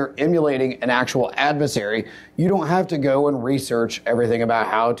because you're emulating an actual adversary, you don't have to go and research everything about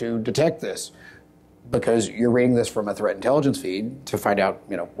how to detect this. Because you're reading this from a threat intelligence feed to find out,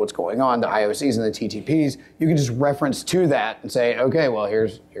 what's going on, the IOCs and the TTPs. You can just reference to that and say, okay, well,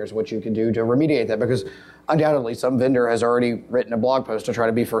 here's what you can do to remediate that. Because undoubtedly, some vendor has already written a blog post to try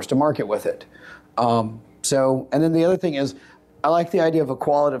to be first to market with it. And then the other thing is, I like the idea of a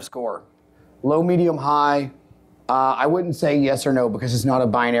qualitative score. Low, medium, high. I wouldn't say yes or no because it's not a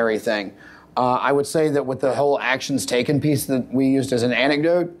binary thing. I would say that with the whole actions taken piece that we used as an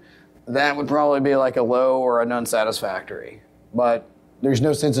anecdote, that would probably be like a low or an unsatisfactory. But there's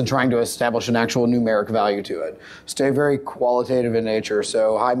no sense in trying to establish an actual numeric value to it. Stay very qualitative in nature.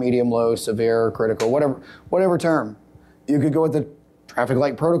 So high, medium, low, severe, critical, whatever term. You could go with the traffic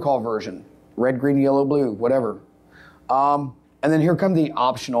light protocol version. Red, green, yellow, blue, whatever. And then here come the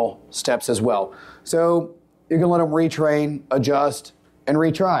optional steps as well. So you can let them retrain, adjust, and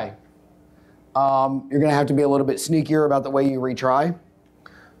retry. You're going to have to be a little bit sneakier about the way you retry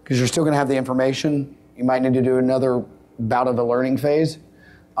because you're still going to have the information. You might need to do another bout of a learning phase,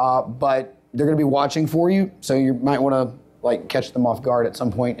 but they're going to be watching for you, so you might want to catch them off guard at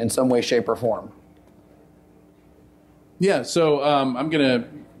some point in some way, shape, or form. Yeah, so I'm going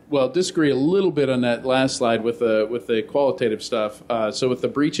to disagree a little bit on that last slide with the qualitative stuff. So with the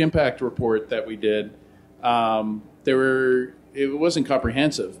breach impact report that we did, it wasn't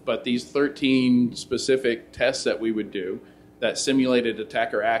comprehensive, but these 13 specific tests that we would do that simulated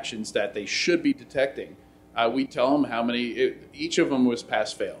attacker actions that they should be detecting, we tell them how many, each of them was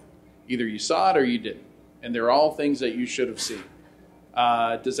pass-fail. Either you saw it or you didn't. And they're all things that you should have seen.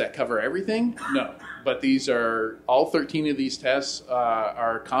 Does that cover everything? No. But these are, all 13 of these tests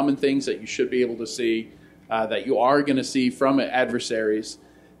are common things that you should be able to see, that you are going to see from adversaries.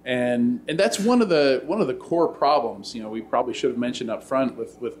 And that's one of the core problems. You know, we probably should have mentioned up front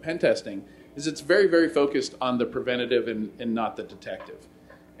with pen testing, is it's very, very focused on the preventative and not the detective.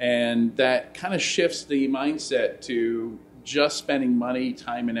 And that kind of shifts the mindset to just spending money,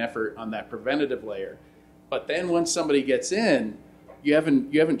 time, and effort on that preventative layer. But then once somebody gets in, you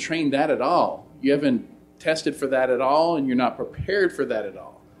haven't trained that at all. You haven't tested for that at all, and you're not prepared for that at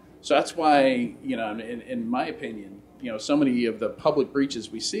all. So that's why, you know, in my opinion, you know, so many of the public breaches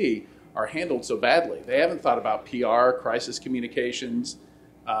we see are handled so badly. They haven't thought about PR, crisis communications,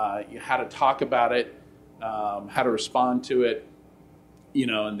 how to talk about it, how to respond to it, you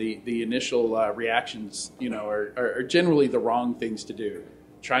know, and the initial reactions, you know, are generally the wrong things to do.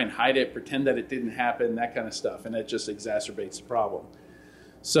 Try and hide it, pretend that it didn't happen, that kind of stuff, and it just exacerbates the problem.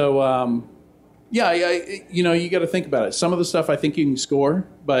 So, yeah, you know, you got to think about it. Some of the stuff I think you can score,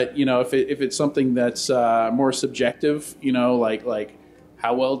 but you know, if it's something that's more subjective, you know, like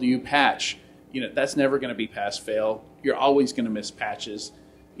how well do you patch? You know, that's never going to be pass-fail. You're always going to miss patches.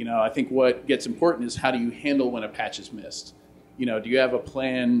 You know, I think what gets important is how do you handle when a patch is missed? You know, do you have a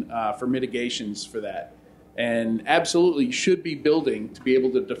plan for mitigations for that? And absolutely, you should be building to be able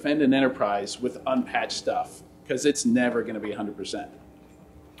to defend an enterprise with unpatched stuff, because it's never going to be 100%.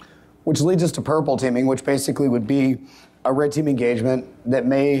 Which leads us to purple teaming, which basically would be a red team engagement that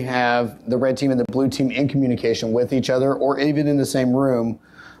may have the red team and the blue team in communication with each other, or even in the same room.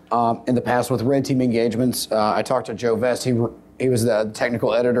 In the past with red team engagements, I talked to Joe Vest. He was the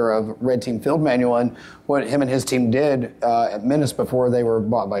technical editor of Red Team Field Manual, and what him and his team did minutes before they were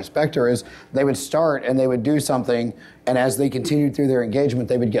bought by Spectre is they would start and they would do something, and as they continued through their engagement,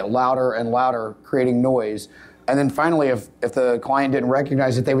 they would get louder and louder, creating noise. And then finally, if the client didn't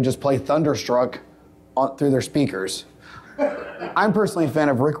recognize it, they would just play Thunderstruck through their speakers. I'm personally a fan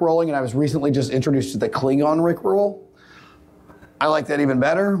of Rickrolling, and I was recently just introduced to the Klingon Rickroll. I like that even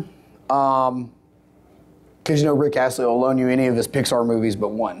better. Because, you know, Rick Astley will loan you any of his Pixar movies but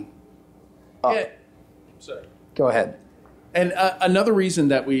one. Yeah. Sorry. Go ahead. And another reason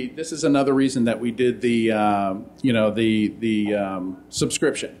that we did the, you know, the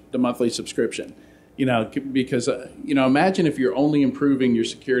subscription, the monthly subscription. You know, because, you know, imagine if you're only improving your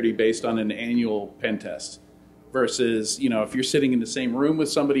security based on an annual pen test versus, you know, if you're sitting in the same room with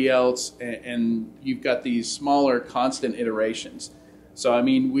somebody else and you've got these smaller constant iterations. So, I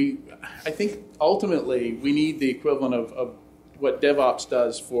mean, I think ultimately we need the equivalent of what DevOps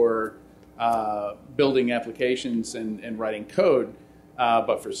does for building applications and writing code,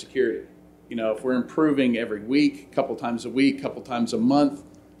 but for security. You know, if we're improving every week, a couple times a week, couple times a month,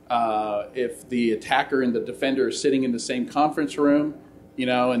 if the attacker and the defender are sitting in the same conference room, you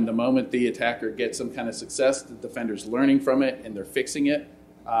know, and the moment the attacker gets some kind of success, the defender's learning from it and they're fixing it.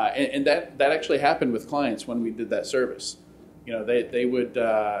 And that actually happened with clients when we did that service. You know,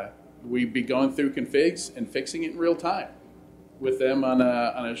 we'd be going through configs and fixing it in real time with them on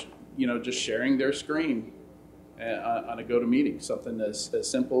a you know, just sharing their screen on a GoToMeeting, something as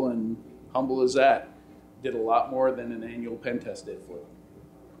simple and humble as that. Did a lot more than an annual pen test did for them.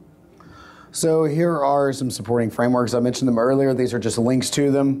 So here are some supporting frameworks. I mentioned them earlier. These are just links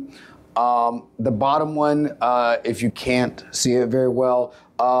to them. The bottom one, if you can't see it very well,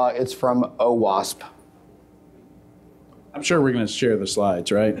 it's from OWASP. I'm sure we're going to share the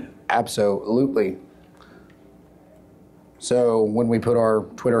slides, right? Absolutely. So when we put our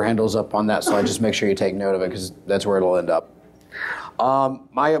Twitter handles up on that slide, just make sure you take note of it, because that's where it'll end up.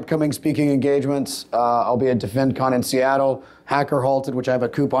 My upcoming speaking engagements, I'll be at DefendCon in Seattle, Hacker Halted, which I have a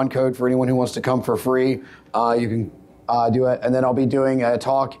coupon code for anyone who wants to come for free. You can do it. And then I'll be doing a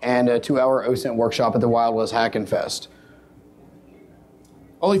talk and a 2-hour OSINT workshop at the Wild West Hackin' Fest.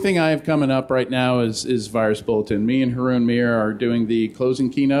 Only thing I have coming up right now is Virus Bulletin. Me and Haroon Mir are doing the closing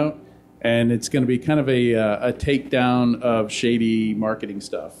keynote, and it's going to be kind of a takedown of shady marketing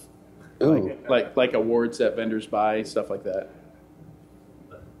stuff. Ooh. Like awards that vendors buy, stuff like that.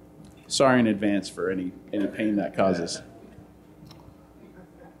 Sorry in advance for any pain that causes.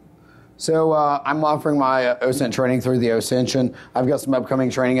 So I'm offering my OSINT training through the OSINTion. I've got some upcoming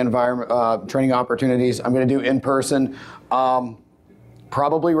training training opportunities. I'm going to do in person.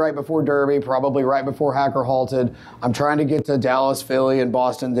 Probably right before Derby, probably right before Hacker Halted. I'm trying to get to Dallas, Philly, and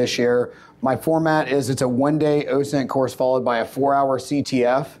Boston this year. My format is it's a 1-day OSINT course followed by a 4-hour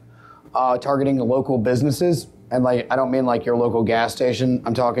CTF targeting local businesses. And I don't mean like your local gas station.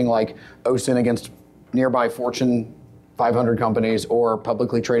 I'm talking like OSINT against nearby Fortune 500 companies or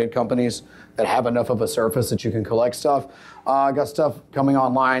publicly traded companies that have enough of a surface that you can collect stuff. I got stuff coming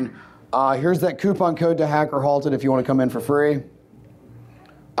online. Here's that coupon code to Hacker Halted if you want to come in for free.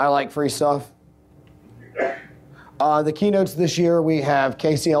 I like free stuff. The keynotes this year, we have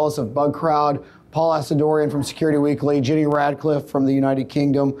Casey Ellis of Bug Crowd, Paul Asadorian from Security Weekly, Jenny Radcliffe from the United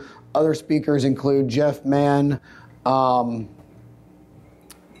Kingdom. Other speakers include Jeff Mann,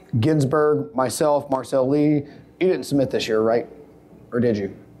 Ginsberg, myself, Marcel Lee. You didn't submit this year, right? Or did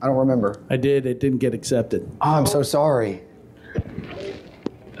you? I don't remember. I did. It didn't get accepted. Oh, I'm so sorry.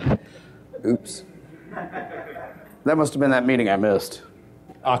 Oops. That must have been that meeting I missed.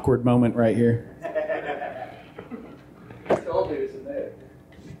 Awkward moment right here.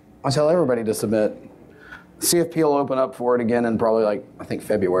 I tell everybody to submit. CFP will open up for it again in probably I think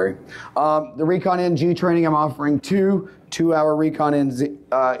February. The Recon NG training, I'm offering two-hour Recon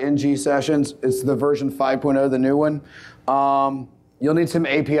NG sessions. It's the version 5.0, the new one. You'll need some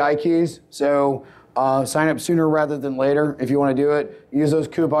API keys, so sign up sooner rather than later if you want to do it. Use those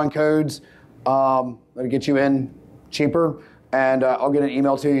coupon codes. That'll get you in cheaper, and I'll get an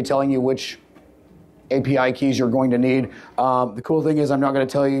email to you telling you which API keys you're going to need. The cool thing is I'm not going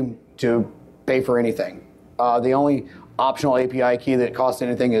to tell you to pay for anything. The only optional API key that costs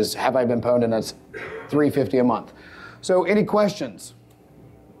anything is Have I Been Pwned, and that's $3.50 a month. So any questions?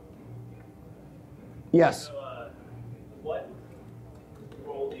 Yes. So, what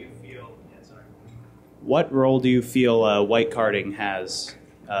role do you feel white carding has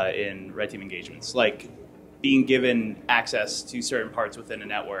in red team engagements? Like being given access to certain parts within a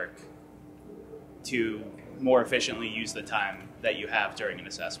network to more efficiently use the time that you have during an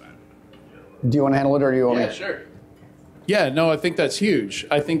assessment. Do you want to handle it, or do you want me to? Sure. Yeah, no, I think that's huge.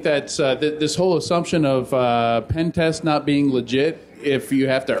 I think that's this whole assumption of pen test not being legit if you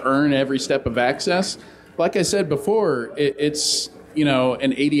have to earn every step of access. Like I said before, it's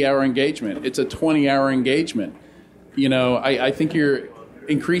an 80-hour engagement. It's a 20-hour engagement. I think you're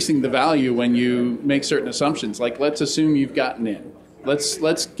increasing the value when you make certain assumptions. Like, let's assume you've gotten in.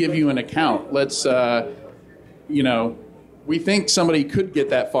 Let's give you an account. Let's we think somebody could get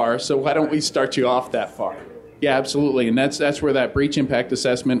that far, so why don't we start you off that far? Yeah, absolutely. And that's where that breach impact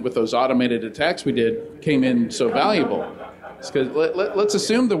assessment with those automated attacks we did came in so valuable. Because let's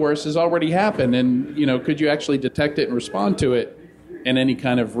assume the worst has already happened, and could you actually detect it and respond to it in any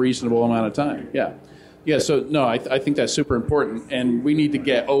kind of reasonable amount of time? Yeah. So no, I think that's super important, and we need to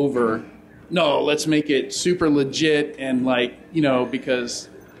get over. No, let's make it super legit and because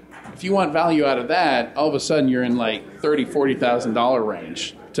if you want value out of that, all of a sudden you're in $30,000-$40,000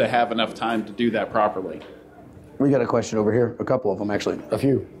 range to have enough time to do that properly. We got a question over here. A couple of them, actually. A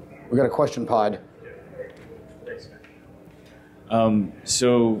few. We got a question pod.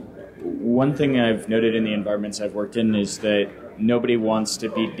 So one thing I've noted in the environments I've worked in is that nobody wants to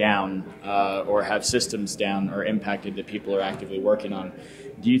be down or have systems down or impacted that people are actively working on.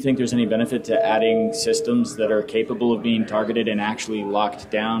 Do you think there's any benefit to adding systems that are capable of being targeted and actually locked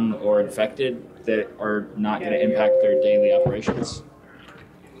down or infected that are not going to impact their daily operations?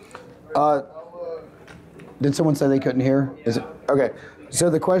 Did someone say they couldn't hear? Is it okay? So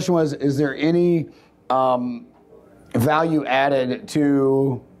the question was: is there any value added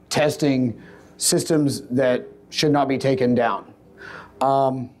to testing systems that should not be taken down?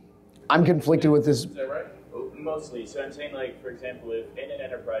 I'm conflicted with this. Is that right? Mostly. So I'm saying, for example, if in an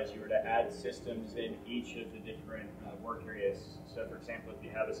enterprise you were to add systems in each of the different work areas. So, for example, if you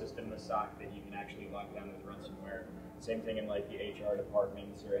have a system in the SOC that you can actually lock down with ransomware, same thing in the HR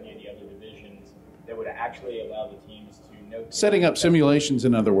departments or any of the other divisions, that would actually allow the teams to note. Setting up simulations,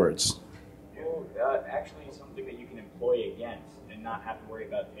 in other words. Well, actually something that you can employ against and not have to worry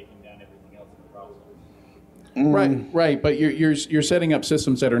about taking down everything else in the process. Right. But you're setting up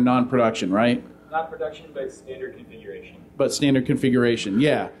systems that are non-production, right? Not production, but standard configuration.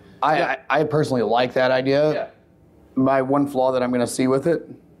 Yeah. I personally like that idea. Yeah. My one flaw that I'm going to see with it,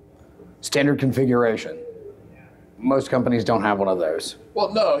 standard configuration. Most companies don't have one of those.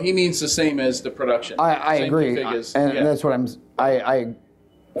 Well, no, he means the same as the production. I agree, and that's what I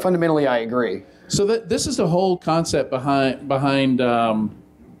fundamentally I agree. So this is the whole concept behind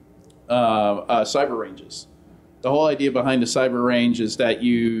cyber ranges. The whole idea behind a cyber range is that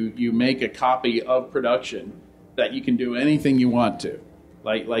you make a copy of production that you can do anything you want to.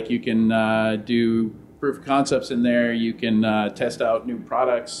 Like you can do proof of concepts in there. You can test out new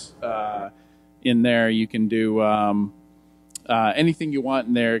products in there. You can do anything you want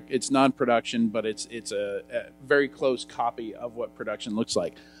in there. It's non-production, but it's a very close copy of what production looks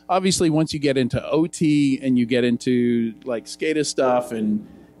like. Obviously, once you get into OT and you get into SCADA stuff and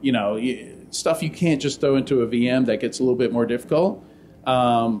stuff you can't just throw into a VM, that gets a little bit more difficult.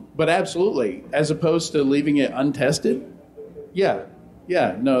 But absolutely, as opposed to leaving it untested,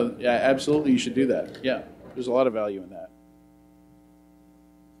 absolutely, you should do that. Yeah, there's a lot of value in that.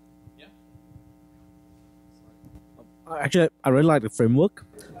 Actually, I really like the framework.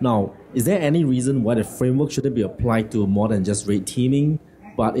 Now, is there any reason why the framework shouldn't be applied to more than just red teaming,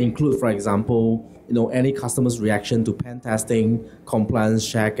 but include, for example, any customer's reaction to pen testing, compliance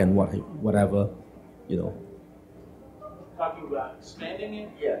check, and whatever, Talking about expanding it?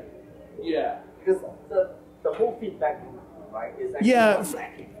 Yeah. Yeah. Because the whole feedback, right, is actually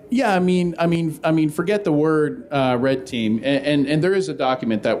lacking. Yeah, I mean, forget the word red team, and there is a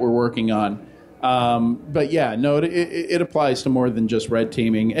document that we're working on. But yeah, no, it applies to more than just red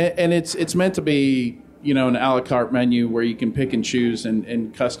teaming, and it's meant to be, an a la carte menu where you can pick and choose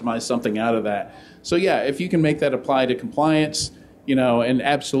and customize something out of that. So yeah, if you can make that apply to compliance, and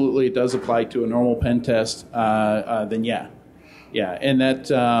absolutely it does apply to a normal pen test, then yeah, and that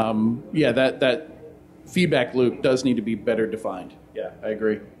that feedback loop does need to be better defined. Yeah, I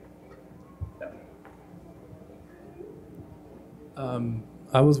agree.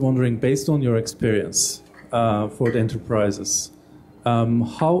 I was wondering, based on your experience for the enterprises,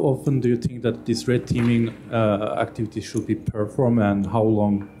 how often do you think that this red teaming activity should be performed, and how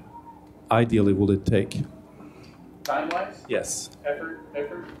long ideally will it take? Time-wise? Yes. Effort?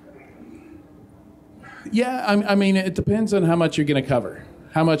 Yeah, I mean, it depends on how much you're going to cover,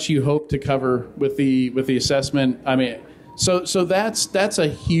 how much you hope to cover with the assessment. I mean, so that's a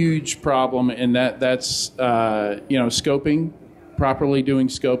huge problem, and that's scoping, properly doing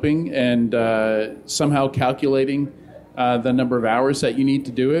scoping, and somehow calculating the number of hours that you need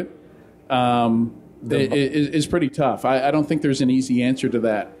to do it. Is pretty tough. I don't think there's an easy answer to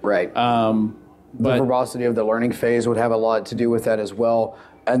that. Right. But the verbosity of the learning phase would have a lot to do with that as well.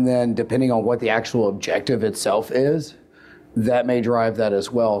 And then depending on what the actual objective itself is, that may drive that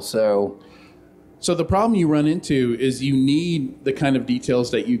as well. So the problem you run into is you need the kind of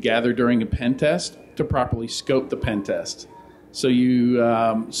details that you gather during a pen test to properly scope the pen test. So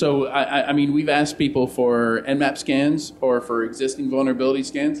I mean, we've asked people for Nmap scans or for existing vulnerability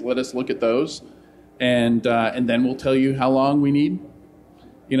scans. Let us look at those, and then we'll tell you how long we need.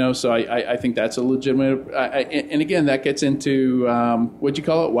 So I think that's a legitimate. And again, that gets into what'd you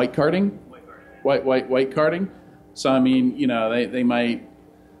call it? White carding. White carding. So I mean, they might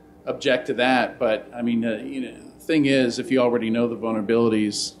object to that, but I mean, the thing is, if you already know the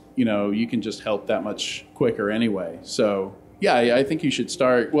vulnerabilities, you can just help that much quicker anyway. So. Yeah, I think you should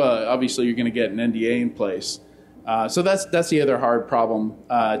start. Well, obviously, you're going to get an NDA in place. So that's the other hard problem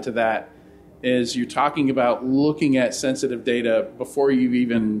to that is you're talking about looking at sensitive data before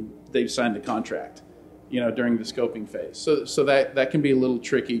they've signed the contract, during the scoping phase. So that can be a little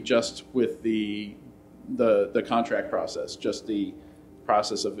tricky just with the contract process, just the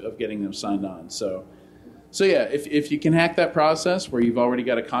process of getting them signed on. So yeah, if you can hack that process where you've already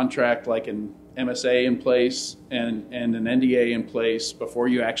got a contract like an MSA in place and an NDA in place before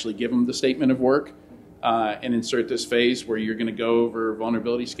you actually give them the statement of work, and insert this phase where you're going to go over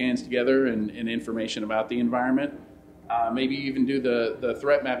vulnerability scans together and information about the environment. Maybe even do the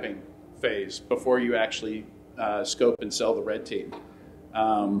threat mapping phase before you actually scope and sell the red team.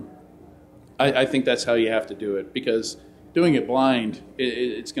 I think that's how you have to do it, because doing it blind,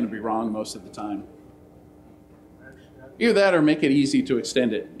 it's going to be wrong most of the time. Either that or make it easy to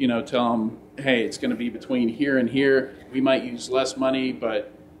extend it. Tell them, hey, it's going to be between here and here. We might use less money,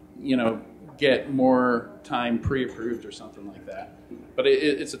 but, get more time pre-approved or something like that. But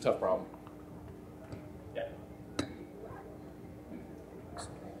it's a tough problem. Yeah.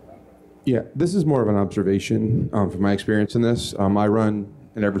 Yeah, this is more of an observation from my experience in this. I run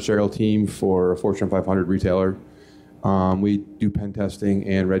an adversarial team for a Fortune 500 retailer. We do pen testing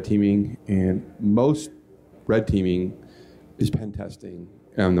and red teaming, and most red teaming is pen testing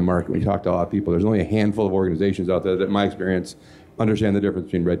in the market. We talk to a lot of people. There's only a handful of organizations out there that, in my experience, understand the difference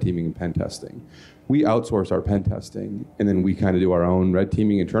between red teaming and pen testing. We outsource our pen testing, and then we kind of do our own red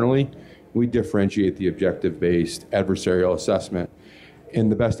teaming internally. We differentiate the objective-based adversarial assessment.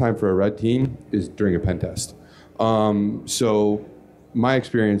 And the best time for a red team is during a pen test. So my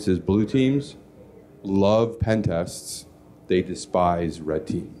experience is blue teams love pen tests. They despise red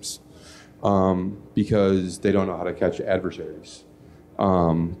teams. Because they don't know how to catch adversaries.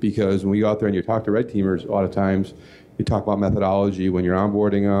 Because when we go out there and you talk to red teamers, a lot of times you talk about methodology when you're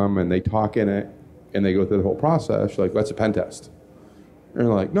onboarding them, and they talk in it, and they go through the whole process. You're like, that's a pen test. And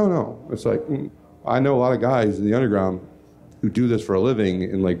they're like, no. It's like, I know a lot of guys in the underground who do this for a living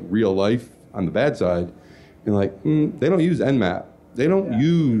in like real life on the bad side, and like, they don't use Nmap. They don't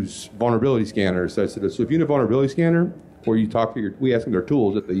use vulnerability scanners. So if you need a vulnerability scanner, or you talk to we ask them their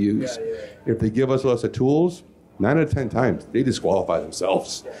tools that they use. If they give us a list of tools, 9 out of 10 times, they disqualify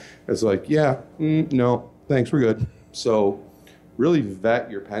themselves. It's like, no, thanks, we're good. So really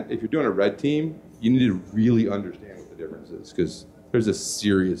vet your pen. If you're doing a red team, you need to really understand what the difference is, because there's a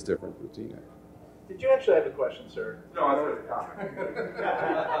serious difference between it. Did you actually have a question, sir? No, I was a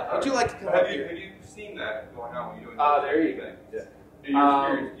comment. Would you like to come up here? Have you seen that going on when you're doing There you go. Yeah. In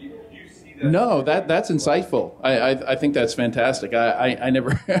your experience, do you see that? No, that's insightful. I think that's fantastic. I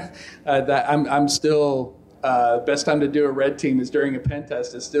never I'm still best time to do a red team is during a pen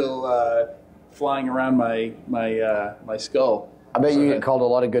test. Is still flying around my skull. I bet you get called a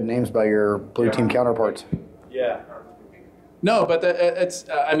lot of good names by your blue team counterparts. Yeah. No, but it's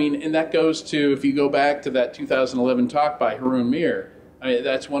I mean, and that goes to, if you go back to that 2011 talk by Haroon Mir, I mean,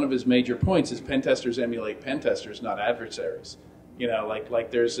 that's one of his major points is pen testers emulate pen testers, not adversaries. You know,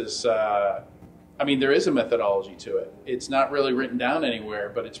 like there's this, I mean, there is a methodology to it. It's not really written down anywhere,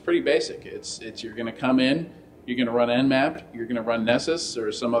 but it's pretty basic. It's you're going to come in, you're going to run Nmap, you're going to run Nessus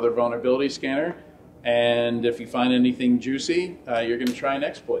or some other vulnerability scanner, and if you find anything juicy, you're going to try and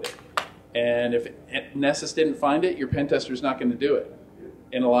exploit it. And if Nessus didn't find it, your pen tester's not going to do it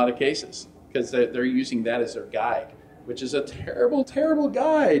in a lot of cases because they're using that as their guide, which is a terrible, terrible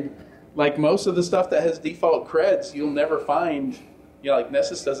guide. Like most of the stuff that has default creds, you'll never find, you know, like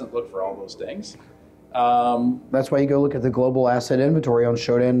Nessus doesn't look for all those things. That's why you go look at the global asset inventory on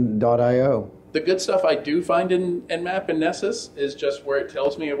Shodan.io. The good stuff I do find in Nmap and Nessus is just where it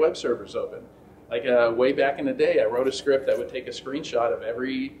tells me a web server's open. Like way back in the day, I wrote a script that would take a screenshot of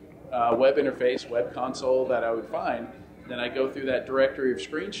every web interface, web console that I would find. Then I go through that directory of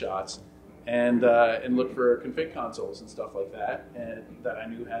screenshots and look for config consoles and stuff like that, and that I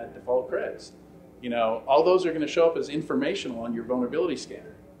knew had default creds. You know, all those are going to show up as informational on your vulnerability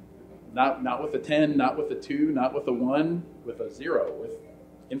scanner. Not with a 10, not with a 2, not with a 1, with a 0, with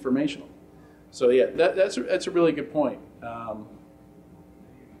informational. So yeah, that's a really good point.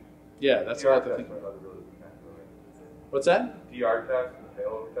 Yeah, that's what I think. What's that? DR test and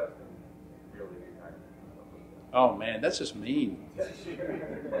failover testing. Really kind of. Oh man, that's just mean.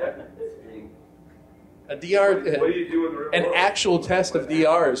 A DR, What do you do in the real an world? actual test of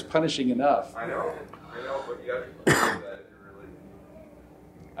DR is punishing enough. I know, but you got to consider that if you're really.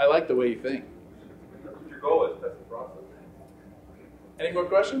 I like the way you think. That's what your goal is. That's the process. Any more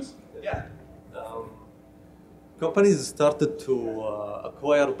questions? Yeah. Companies started to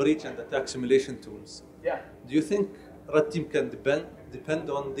acquire breach and attack simulation tools. Yeah. Do you think Red Team can depend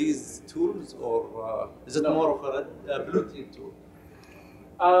on these tools, or is it more of a blue team tool?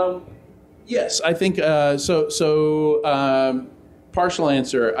 Yes, I think partial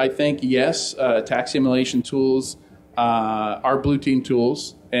answer. I think yes. Attack simulation tools are blue team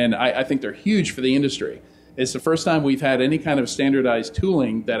tools, and I think they're huge for the industry. It's the first time we've had any kind of standardized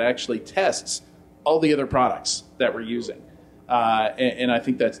tooling that actually tests all the other products that we're using, and I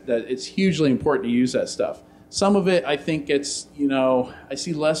think that it's hugely important to use that stuff. Some of it, I think it's, you know, I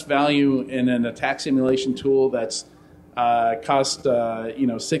see less value in an attack simulation tool that's cost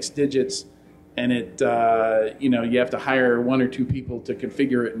 6 digits, and it you have to hire 1 or 2 people to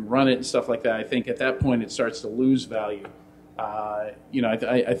configure it and run it and stuff like that. I think at that point it starts to lose value. I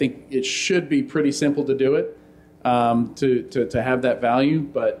think it should be pretty simple to do it, to have that value,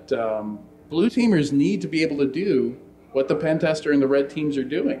 but blue teamers need to be able to do what the pen tester and the red teams are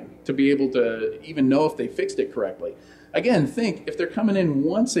doing to be able to even know if they fixed it correctly. Again, think if they're coming in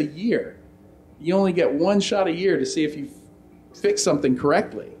once a year, you only get 1 shot a year to see if you fix something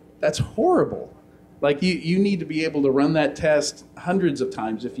correctly. That's horrible. Like you need to be able to run that test hundreds of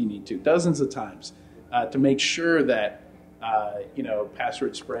times if you need to, dozens of times, to make sure that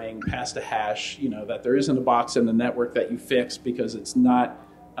password spraying past a hash, that there isn't a box in the network that you fix because it's not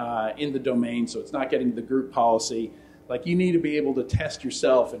in the domain, so it's not getting the group policy. Like you need to be able to test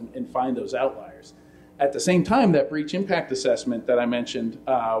yourself and find those outliers. At the same time, that breach impact assessment that I mentioned,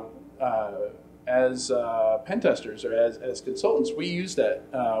 as pen testers or as consultants, we use that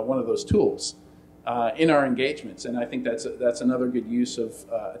one of those tools in our engagements, and I think that's another good use of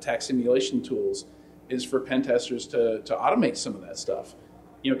attack simulation tools is for pen testers to automate some of that stuff,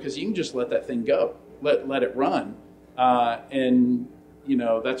 because you can just let that thing go, let it run, and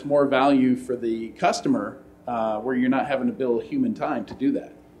that's more value for the customer where you're not having to build human time to do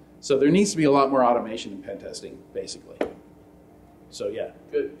that. So there needs to be a lot more automation in pen testing, basically. So yeah,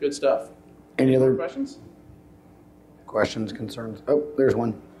 good stuff. Any other questions? Questions, concerns? Oh, there's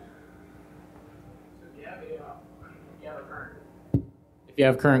one. If you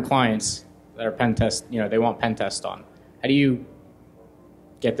have current clients that are pen test, they want pen test on, how do you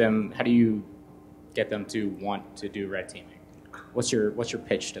get them to want to do red teaming? What's your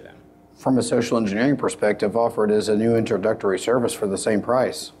pitch to them? From a social engineering perspective, offer it as a new introductory service for the same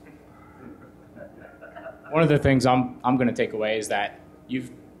price. One of the things I'm going to take away is that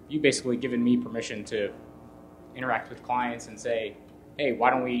you've basically given me permission to interact with clients and say, hey, why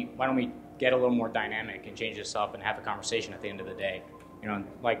don't we get a little more dynamic and change this up and have a conversation at the end of the day? You know,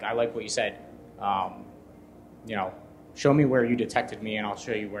 like I like what you said. You know, show me where you detected me, and I'll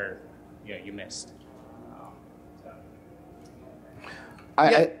show you where you missed.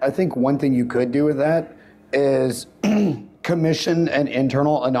 I think one thing you could do with that is commission an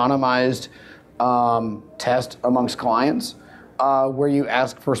internal anonymized test amongst clients where you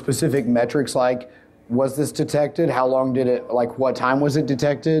ask for specific metrics like, was this detected? How long did it, like what time was it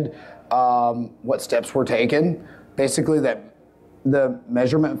detected? What steps were taken? Basically that the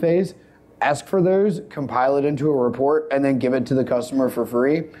measurement phase, ask for those, compile it into a report, and then give it to the customer for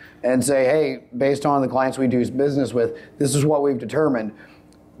free and say, hey, based on the clients we do business with, this is what we've determined.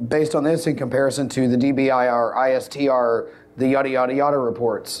 Based on this in comparison to the DBIR, ISTR, the yada, yada, yada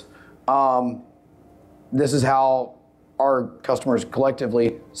reports, this is how our customers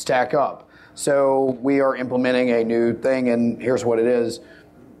collectively stack up. So we are implementing a new thing, and here's what it is.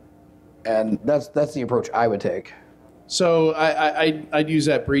 And that's the approach I would take. So I'd use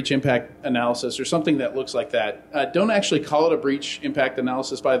that breach impact analysis or something that looks like that. Don't actually call it a breach impact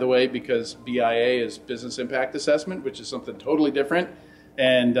analysis, by the way, because BIA is business impact assessment, which is something totally different.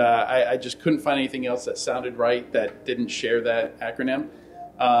 And I just couldn't find anything else that sounded right that didn't share that acronym.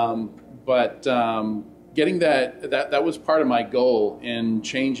 But getting that was part of my goal in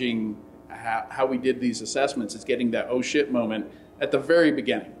changing how we did these assessments, is getting that oh shit moment at the very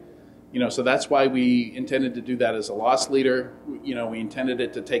beginning. You know, so that's why we intended to do that as a loss leader. You know, we intended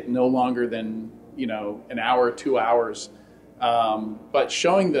it to take no longer than, an hour, 2 hours. But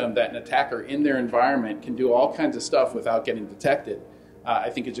showing them that an attacker in their environment can do all kinds of stuff without getting detected, I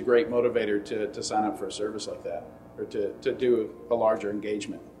think it's a great motivator to sign up for a service like that, or to do a larger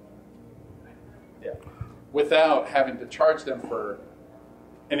engagement. Yeah. Without having to charge them for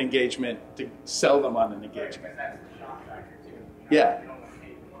an engagement to sell them on an engagement. Yeah.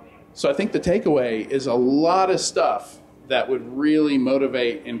 So I think the takeaway is a lot of stuff that would really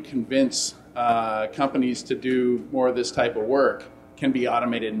motivate and convince companies to do more of this type of work can be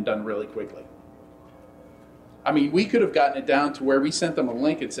automated and done really quickly. I mean, we could have gotten it down to where we sent them a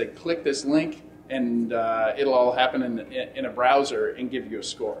link and said, click this link, and it'll all happen in a browser and give you a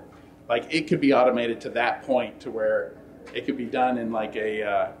score. Like, it could be automated to that point to where it could be done in like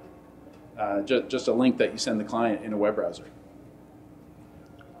just a link that you send the client in a web browser.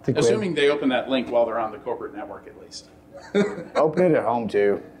 Assuming they open that link while they're on the corporate network, at least. Open it at home,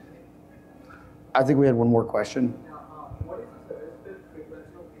 too. I think we had one more question. What is the suggested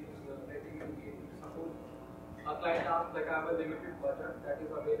frequency of these rating engagements? Suppose a client asks, like, I have a limited budget that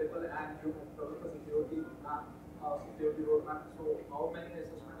is available and you struggle for security roadmap. So how many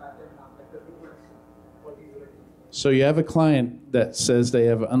assessment I can have, like the frequency for these ratings? So you have a client that says they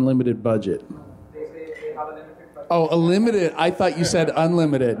have unlimited budget. They say they have a limited budget. Oh, a limited. I thought you said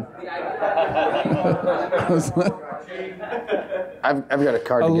unlimited. I've got a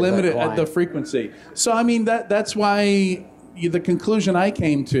card to give limited that client. At the frequency. So I mean that's why the conclusion I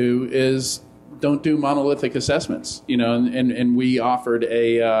came to is don't do monolithic assessments. And we offered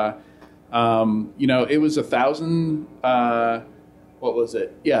a it was 1,000. What was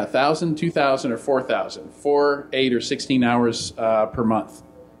it? Yeah, 1,000, 2,000, or 4,000, 4, 8, or 16 hours per month.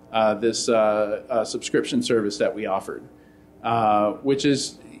 This subscription service that we offered, which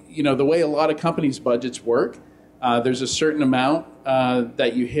is, the way a lot of companies' budgets work. There's a certain amount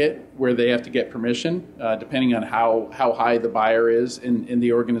that you hit where they have to get permission, depending on how high the buyer is in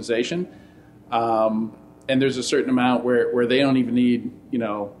the organization. And there's a certain amount where they don't even need,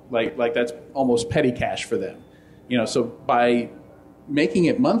 like that's almost petty cash for them. So by making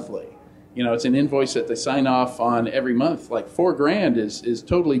it monthly, it's an invoice that they sign off on every month. Like $4,000 is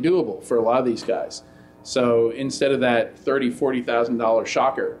totally doable for a lot of these guys. So instead of that $30,000, $40,000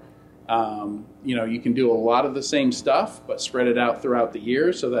 shocker, you can do a lot of the same stuff, but spread it out throughout the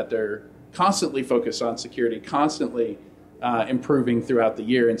year so that they're constantly focused on security, constantly improving throughout the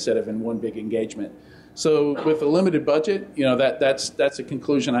year instead of in one big engagement. So with a limited budget, that's a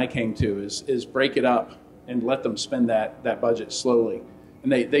conclusion I came to is break it up and let them spend that budget slowly.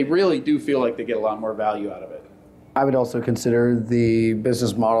 And they really do feel like they get a lot more value out of it. I would also consider the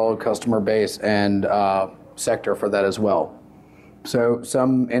business model, customer base, and sector for that as well. So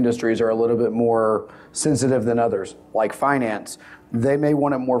some industries are a little bit more sensitive than others, like finance. They may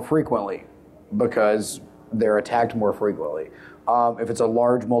want it more frequently because they're attacked more frequently. If it's a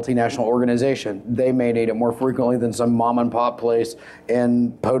large multinational organization, they may need it more frequently than some mom and pop place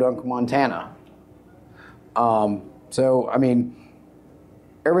in Podunk, Montana. So, I mean,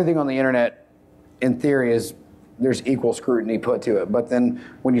 everything on the internet, in theory, is there's equal scrutiny put to it. But then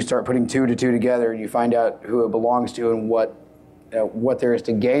when you start putting two to two together and you find out who it belongs to and what there is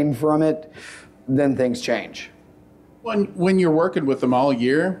to gain from it, then things change. When you're working with them all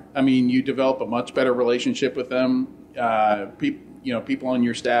year, I mean, you develop a much better relationship with them. People on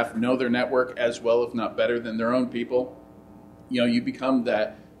your staff know their network as well, if not better, than their own people. You become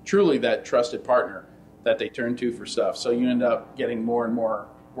truly that trusted partner that they turn to for stuff. So you end up getting more and more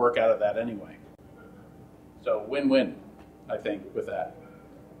work out of that anyway. So win-win, I think, with that.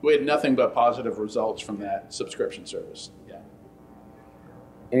 We had nothing but positive results from that subscription service. Yeah.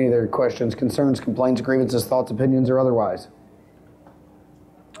 Any other questions, concerns, complaints, grievances, thoughts, opinions, or otherwise?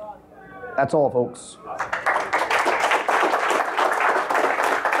 That's all, folks.